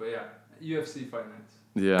times. But yeah, UFC fight nights.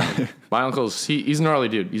 Yeah. My uncle's, he's a gnarly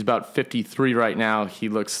dude. He's about 53 right now.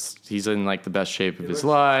 He's in like the best shape of his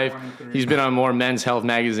life. 23. He's been on more men's health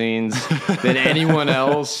magazines than anyone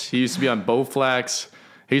else. He used to be on Bowflex.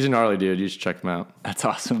 He's a gnarly dude. You should check him out. That's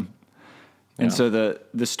awesome. And so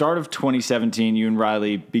the start of 2017, you and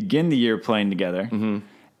Riley begin the year playing together. Mm-hmm.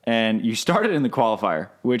 And you started in the qualifier,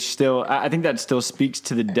 which still, I think that still speaks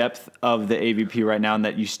to the depth of the AVP right now, and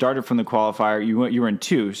that you started from the qualifier. You were in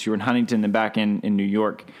two, so you were in Huntington and back in New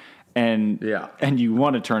York. And you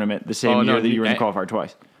won a tournament the same year that you were in the qualifier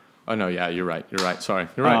twice. Oh, no, yeah, you're right. Sorry.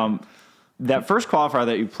 You're right. That first qualifier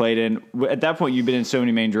that you played in, at that point you've been in so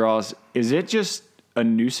many main draws. Is it just a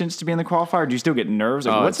nuisance to be in the qualifier? Do you still get nerves?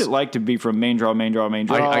 Like, what's it like to be from main draw? I can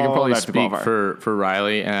probably speak for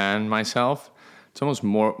Riley and myself. It's almost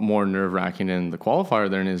more nerve-wracking in the qualifier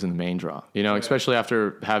than it is in the main draw, especially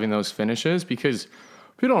after having those finishes, because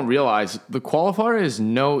people don't realize the qualifier is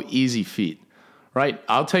no easy feat, right?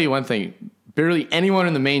 I'll tell you one thing. Barely anyone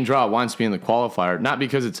in the main draw wants to be in the qualifier, not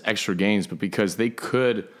because it's extra games, but because they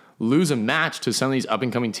could lose a match to some of these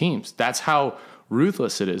up-and-coming teams. That's how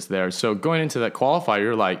ruthless it is there. So going into that qualifier,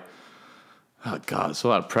 you're like, oh, God, it's a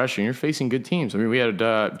lot of pressure. And you're facing good teams. I mean, we had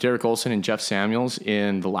Derek Olson and Jeff Samuels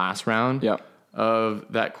in the last round. Yep. Of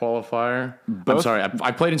that qualifier. I'm sorry,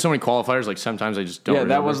 I played in so many qualifiers, like sometimes I just don't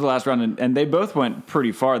remember. That was the last round, and they both went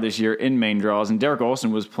pretty far this year in main draws, and Derek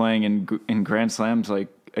Olson was playing in Grand Slams like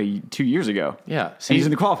 2 years ago. Yeah. See, he's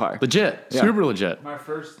in the qualifier. Legit. Yeah. Super legit. My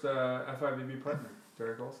first FIVB partner,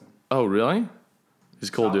 Derek Olson. Oh, really? He's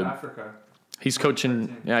cool, dude. South Africa. He's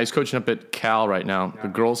coaching, he's coaching up at Cal right now, the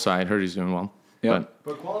girls' side. Heard he's doing well. Yeah.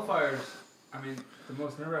 But qualifiers, I mean, the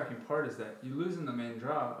most nerve-wracking part is that you lose in the main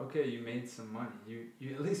draw. Okay, you made some money.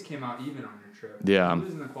 You at least came out even on your trip. Yeah. You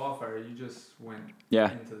lose in the qualifier, you just went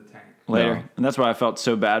into the tank. Later. Yeah. And that's why I felt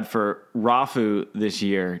so bad for Rafu this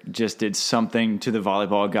year. Just did something to the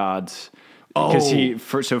volleyball gods. Because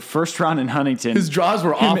first round in Huntington. His draws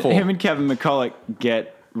were awful. Him and Kevin McCulloch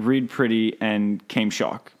get Reid Priddy and Came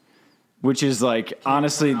Shock. Which is like,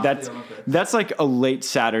 honestly, that's like a late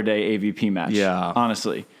Saturday AVP match. Yeah.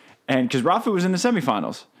 Honestly. And because Rafu was in the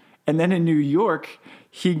semifinals. And then in New York,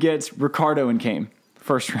 he gets Ricardo and Kame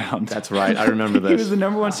first round. That's right. I remember this. He was the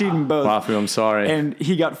number one seed in both. Rafu, I'm sorry. And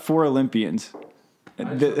he got 4 Olympians. I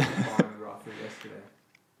just went paintballing with Rafu yesterday.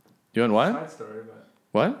 You went what? Side story, but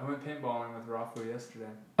what? I went paintballing with Rafu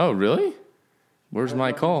yesterday. Oh, really? Where's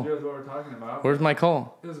my call? What we're talking about. Where's my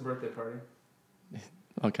call? It was a birthday party.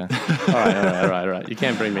 Okay. All right. You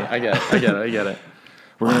can't bring me. I get it.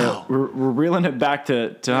 We're reeling it back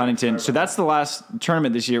to Huntington. So that's the last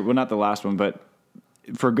tournament this year. Well, not the last one, but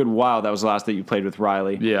for a good while, that was the last that you played with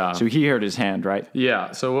Riley. Yeah. So he hurt his hand, right?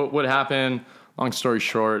 Yeah. So what happened, long story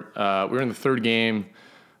short, we were in the third game,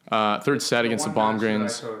 third set against the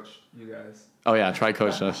Baumgrens. I coached you guys. Oh, yeah. Try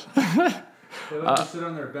coaching us. They let me sit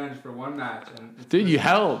on their bench for one match. Dude, you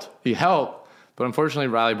helped. But unfortunately,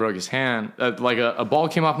 Riley broke his hand. Like a ball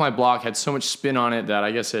came off my block, had so much spin on it that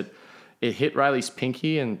I guess it hit Riley's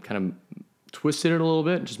pinky and kind of twisted it a little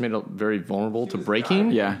bit and just made it very vulnerable to breaking.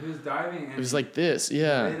 Diving. Yeah. He was diving and it was like this,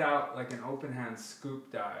 yeah. He laid out like an open hand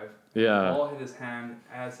scoop dive. Yeah. The ball hit his hand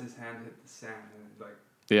as his hand hit the sand and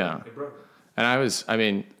it broke it.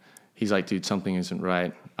 And he's like, dude, something isn't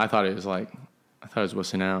right. I thought it was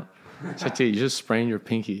wussing out. It's like, dude, you just sprained your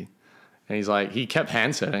pinky. And he's like, he kept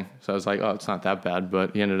hand setting. So I was like, oh, it's not that bad.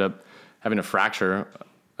 But he ended up having a fracture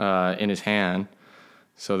in his hand.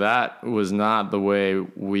 So that was not the way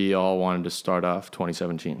we all wanted to start off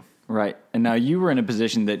 2017. Right. And now you were in a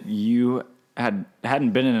position that you hadn't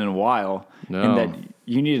been in a while. No. And that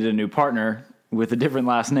you needed a new partner with a different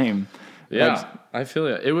last name. Yeah, I feel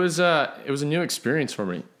it. It was a new experience for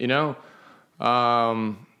me.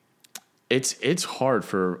 It's hard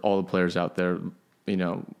for all the players out there,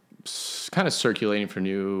 kind of circulating for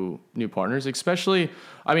new partners, especially,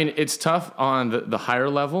 it's tough on the higher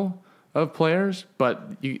level of players,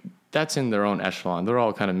 but that's in their own echelon. They're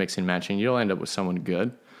all kind of mixing and matching. You'll end up with someone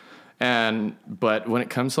good. But when it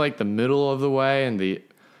comes to like the middle of the way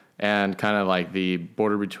and kind of like the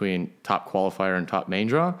border between top qualifier and top main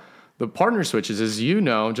draw, the partner switches, as you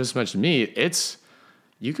know, just as much as me,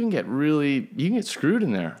 you can get screwed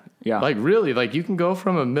in there. Yeah. Like really, like you can go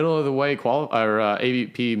from a middle of the way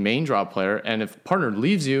AVP main draw player, and if partner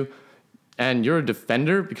leaves you and you're a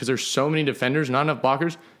defender, because there's so many defenders, not enough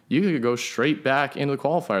blockers, you could go straight back into the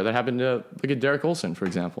qualifier. That happened to look at Derek Olson, for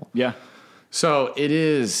example. Yeah. So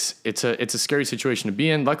it's a scary situation to be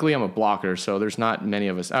in. Luckily, I'm a blocker, so there's not many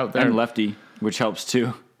of us out there. And lefty, which helps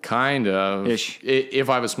too. Kind of. Ish. If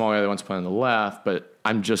I have a small guy that wants to play on the left, but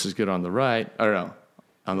I'm just as good on the right. I don't know.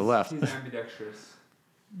 On the left. He's ambidextrous.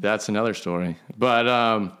 That's another story. But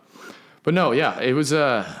no, yeah, it was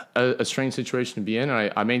a strange situation to be in.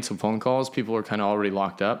 And I made some phone calls. People were kind of already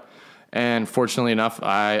locked up. And fortunately enough,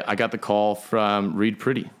 I got the call from Reid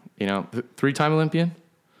Priddy, three-time Olympian.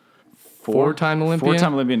 Four-time Olympian.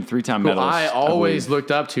 Four-time Olympian, three-time medalist. I always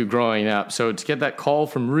looked up to growing up. So to get that call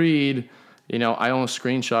from Reid, I almost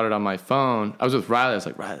screenshotted on my phone. I was with Riley. I was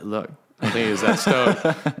like, Riley, look. I think he was that stoked,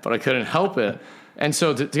 but I couldn't help it. And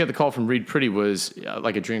so to get the call from Reid Priddy was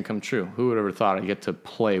like a dream come true. Who would have ever thought I'd get to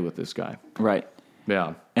play with this guy? Right.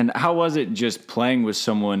 Yeah. And how was it just playing with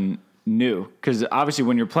someone new? Because obviously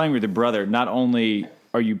when you're playing with your brother, not only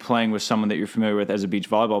are you playing with someone that you're familiar with as a beach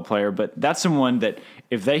volleyball player, but that's someone that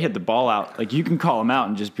if they hit the ball out, like you can call them out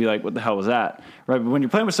and just be like, what the hell was that? Right. But when you're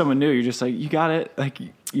playing with someone new, you're just like, you got it. Like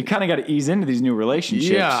you kind of got to ease into these new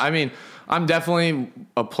relationships. Yeah. I mean, I'm definitely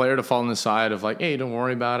a player to fall on the side of like, hey, don't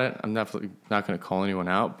worry about it. I'm definitely not going to call anyone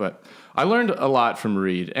out. But I learned a lot from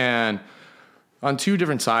Reid, and on two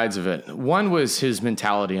different sides of it. One was his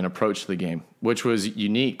mentality and approach to the game, which was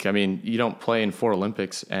unique. I mean, you don't play in 4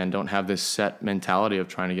 Olympics and don't have this set mentality of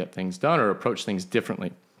trying to get things done or approach things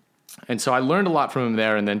differently. And so I learned a lot from him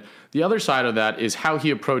there. And then the other side of that is how he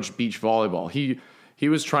approached beach volleyball. He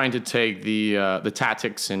was trying to take the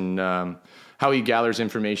tactics and how he gathers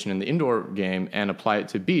information in the indoor game and apply it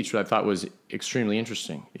to beach, which I thought was extremely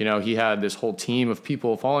interesting. He had this whole team of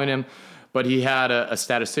people following him, but he had a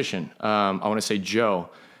statistician, I want to say Joe,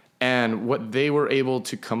 and what they were able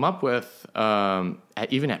to come up with,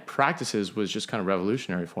 even at practices, was just kind of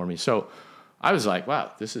revolutionary for me. So I was like,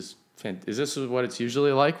 wow, is this what it's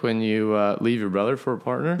usually like when you leave your brother for a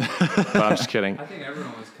partner? But I'm just kidding. I think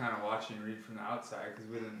everyone was kind of watching Reid from the outside because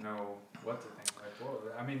we didn't know what to think.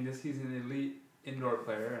 I mean, he's an elite indoor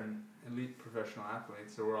player and elite professional athlete,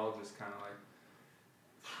 so we're all just kind of like,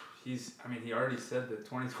 he already said that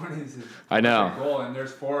 2020 is his goal, and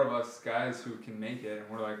there's 4 of us guys who can make it, and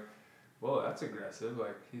we're like, whoa, that's aggressive.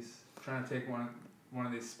 Like, he's trying to take one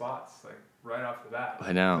of these spots, like, right off the bat.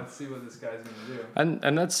 I know. Let's see what this guy's going to do.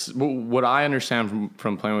 And that's what I understand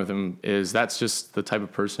from playing with him is that's just the type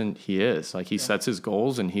of person he is. Like, he sets his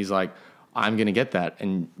goals, and he's like, I'm going to get that,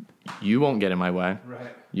 and you won't get in my way.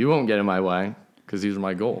 Right. You won't get in my way because these are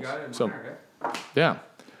my goals. Yeah,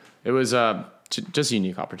 it was just a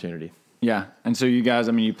unique opportunity. Yeah, and so you guys,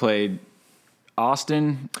 you played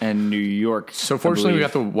Austin and New York. So fortunately, we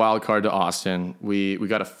got the wild card to Austin. We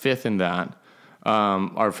got a 5th in that.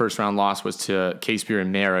 Our first round loss was to Casepier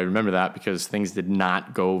and Mayer. I remember that because things did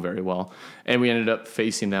not go very well. And we ended up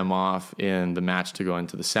facing them off in the match to go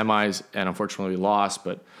into the semis. And unfortunately, we lost,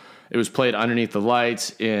 but it was played underneath the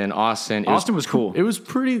lights in Austin. Austin was cool. It was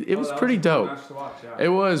pretty dope. Match to watch, yeah. It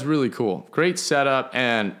was really cool. Great setup,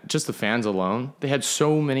 and just the fans alone. They had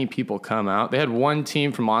so many people come out. They had one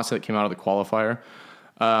team from Austin that came out of the qualifier,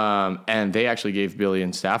 and they actually gave Billy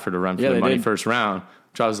and Stafford a run for the money first round,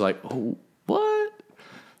 which I was like, oh, what?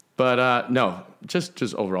 But no, just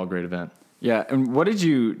overall great event. Yeah, and what did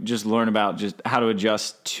you just learn about just how to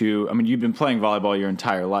adjust to, you've been playing volleyball your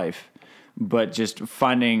entire life, but just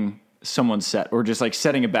finding someone's set or just like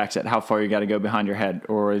setting a back set, how far you got to go behind your head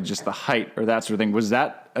or just the height or that sort of thing. Was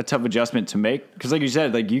that a tough adjustment to make? Because like you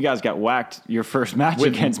said, like you guys got whacked your first match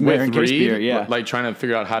against Mayer and Casepier. Yeah. Like trying to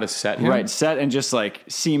figure out how to set him. Right, set and just like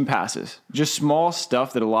seam passes. Just small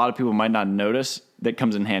stuff that a lot of people might not notice that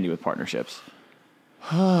comes in handy with partnerships.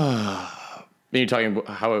 You're talking about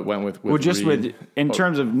how it went with well, just Reid. in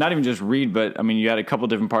terms of not even just Reid, but you had a couple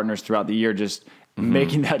different partners throughout the year just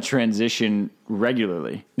making that transition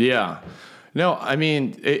regularly. Yeah. No,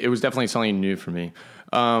 it was definitely something new for me.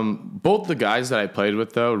 Both the guys that I played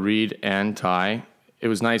with, though, Reid and Ty, it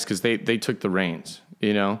was nice because they took the reins,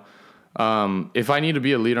 If I need to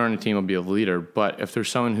be a leader on a team, I'll be a leader. But if there's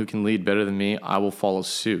someone who can lead better than me, I will follow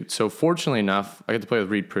suit. So fortunately enough, I got to play with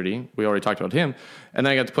Reid Priddy. We already talked about him. And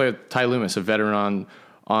then I got to play with Ty Loomis, a veteran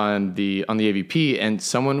on the AVP, and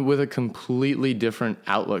someone with a completely different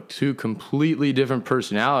outlook, 2 completely different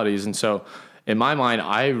personalities. And so in my mind,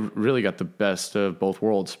 I really got the best of both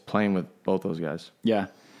worlds playing with both those guys. Yeah.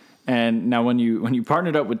 And now when you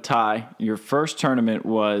partnered up with Ty, your first tournament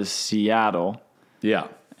was Seattle. Yeah.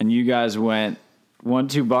 And you guys went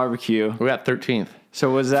 1-2 barbecue. We got 13th.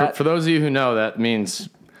 So was that... For those of you who know, that means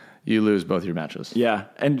you lose both your matches. Yeah.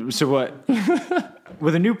 And so what...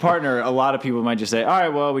 With a new partner, a lot of people might just say, all right,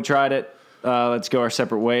 well, we tried it. Let's go our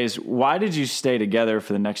separate ways. Why did you stay together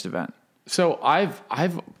for the next event? So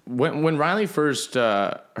when Riley first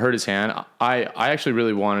hurt his hand, I actually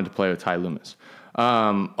really wanted to play with Ty Loomis.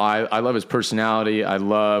 I love his personality. I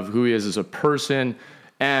love who he is as a person.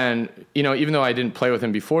 And, even though I didn't play with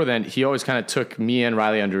him before then, he always kind of took me and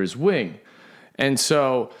Riley under his wing. And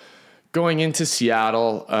so going into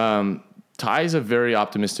Seattle, Ty is a very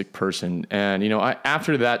optimistic person. And,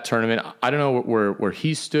 after that tournament, I don't know where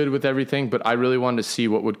he stood with everything, but I really wanted to see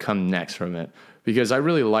what would come next from it because I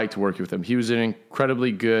really liked working with him. He was an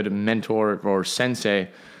incredibly good mentor or sensei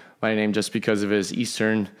by name just because of his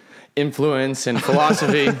Eastern influence and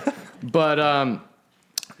philosophy. But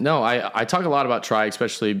no, I talk a lot about Ty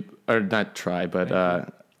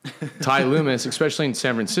Loomis, especially in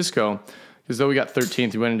San Francisco, because though we got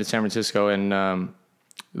 13th, we went into San Francisco, and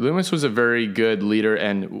Loomis was a very good leader,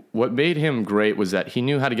 and what made him great was that he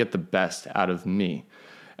knew how to get the best out of me.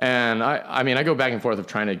 And I go back and forth of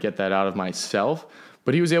trying to get that out of myself,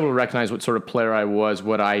 but he was able to recognize what sort of player I was,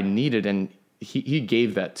 what I needed, and he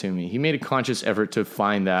gave that to me. He made a conscious effort to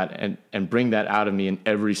find that and bring that out of me in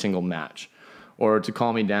every single match, or to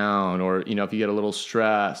calm me down, or, if you get a little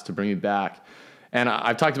stressed, to bring me back. And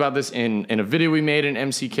I've talked about this in a video we made in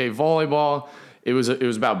MCK Volleyball. It was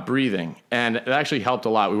about breathing, and it actually helped a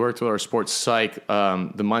lot. We worked with our sports psych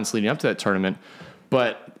the months leading up to that tournament,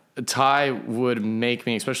 but Ty would make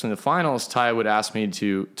me, especially in the finals, Ty would ask me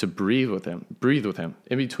to breathe with him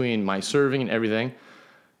in between my serving and everything.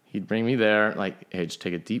 He'd bring me there, like, hey, just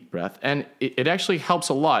take a deep breath. And it actually helps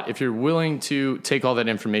a lot if you're willing to take all that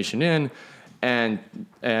information in and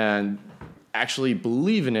actually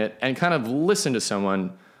believe in it and kind of listen to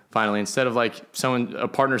someone finally, instead of like a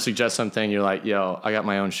partner suggests something, you're like, yo, I got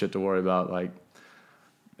my own shit to worry about, like,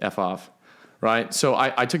 F off, right? So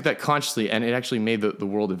I took that consciously, and it actually made the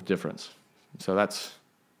world of difference. So that's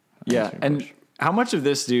and how much of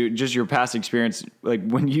this, dude, just your past experience, like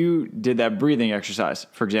when you did that breathing exercise,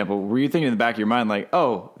 for example, were you thinking in the back of your mind, like,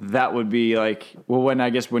 oh, that would be like, well,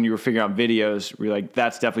 when you were figuring out videos, were you like,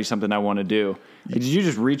 that's definitely something I want to do? Did you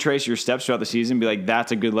just retrace your steps throughout the season and be like,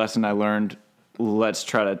 that's a good lesson I learned, let's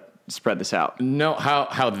try to spread this out? No,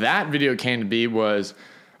 how that video came to be was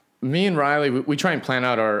me and Riley, we try and plan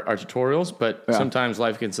out our tutorials, but sometimes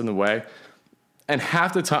life gets in the way. And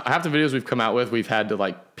half the videos we've come out with, we've had to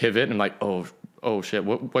like pivot and like, oh shit,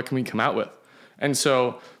 what can we come out with? And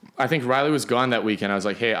so I think Riley was gone that weekend. I was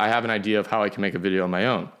like, hey, I have an idea of how I can make a video on my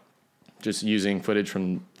own, just using footage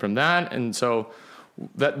from that. And so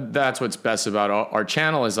that's what's best about our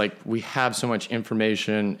channel is like we have so much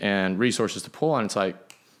information and resources to pull on. It's like,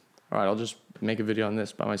 all right, I'll just make a video on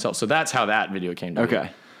this by myself. So that's how that video came to be.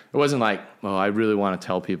 It wasn't like, oh, I really want to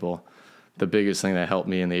tell people the biggest thing that helped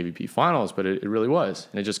me in the AVP finals, but it really was.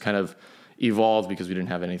 And it just kind of evolved because we didn't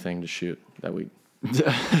have anything to shoot that week.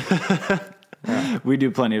 We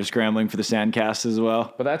do plenty of scrambling for the SANDCAST as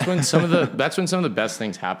well. But that's when some of the best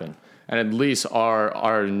things happen. And at least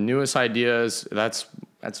our newest ideas, that's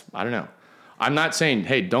I don't know. I'm not saying,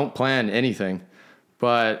 hey, don't plan anything,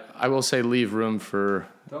 but I will say leave room for...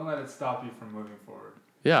 Don't let it stop you from moving forward.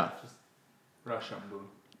 Yeah. Just rush them, boo.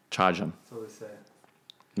 Charge them. That's what we say.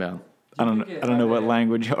 Yeah. I don't know what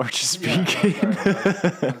language you are just speaking.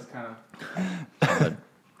 That was kind of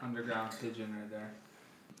underground pigeon right there.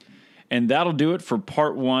 And that'll do it for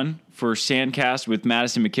part 1 for SANDCAST with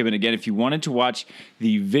Maddison McKibbin. Again, if you wanted to watch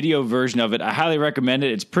the video version of it, I highly recommend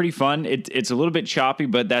it. It's pretty fun. It's a little bit choppy,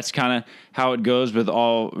 but that's kind of how it goes with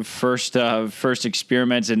all first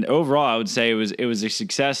experiments. And overall, I would say it was a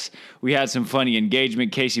success. We had some funny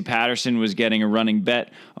engagement. Casey Patterson was getting a running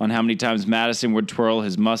bet on how many times Maddison would twirl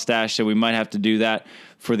his mustache, so we might have to do that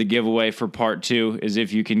for the giveaway for part 2, is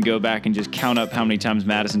if you can go back and just count up how many times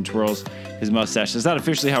Maddison twirls his mustache. That's not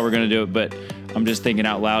officially how we're going to do it, but I'm just thinking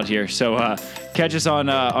out loud here. So catch us on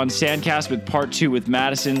SANDCAST with part 2 with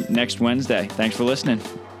Maddison next Wednesday. Thanks for listening.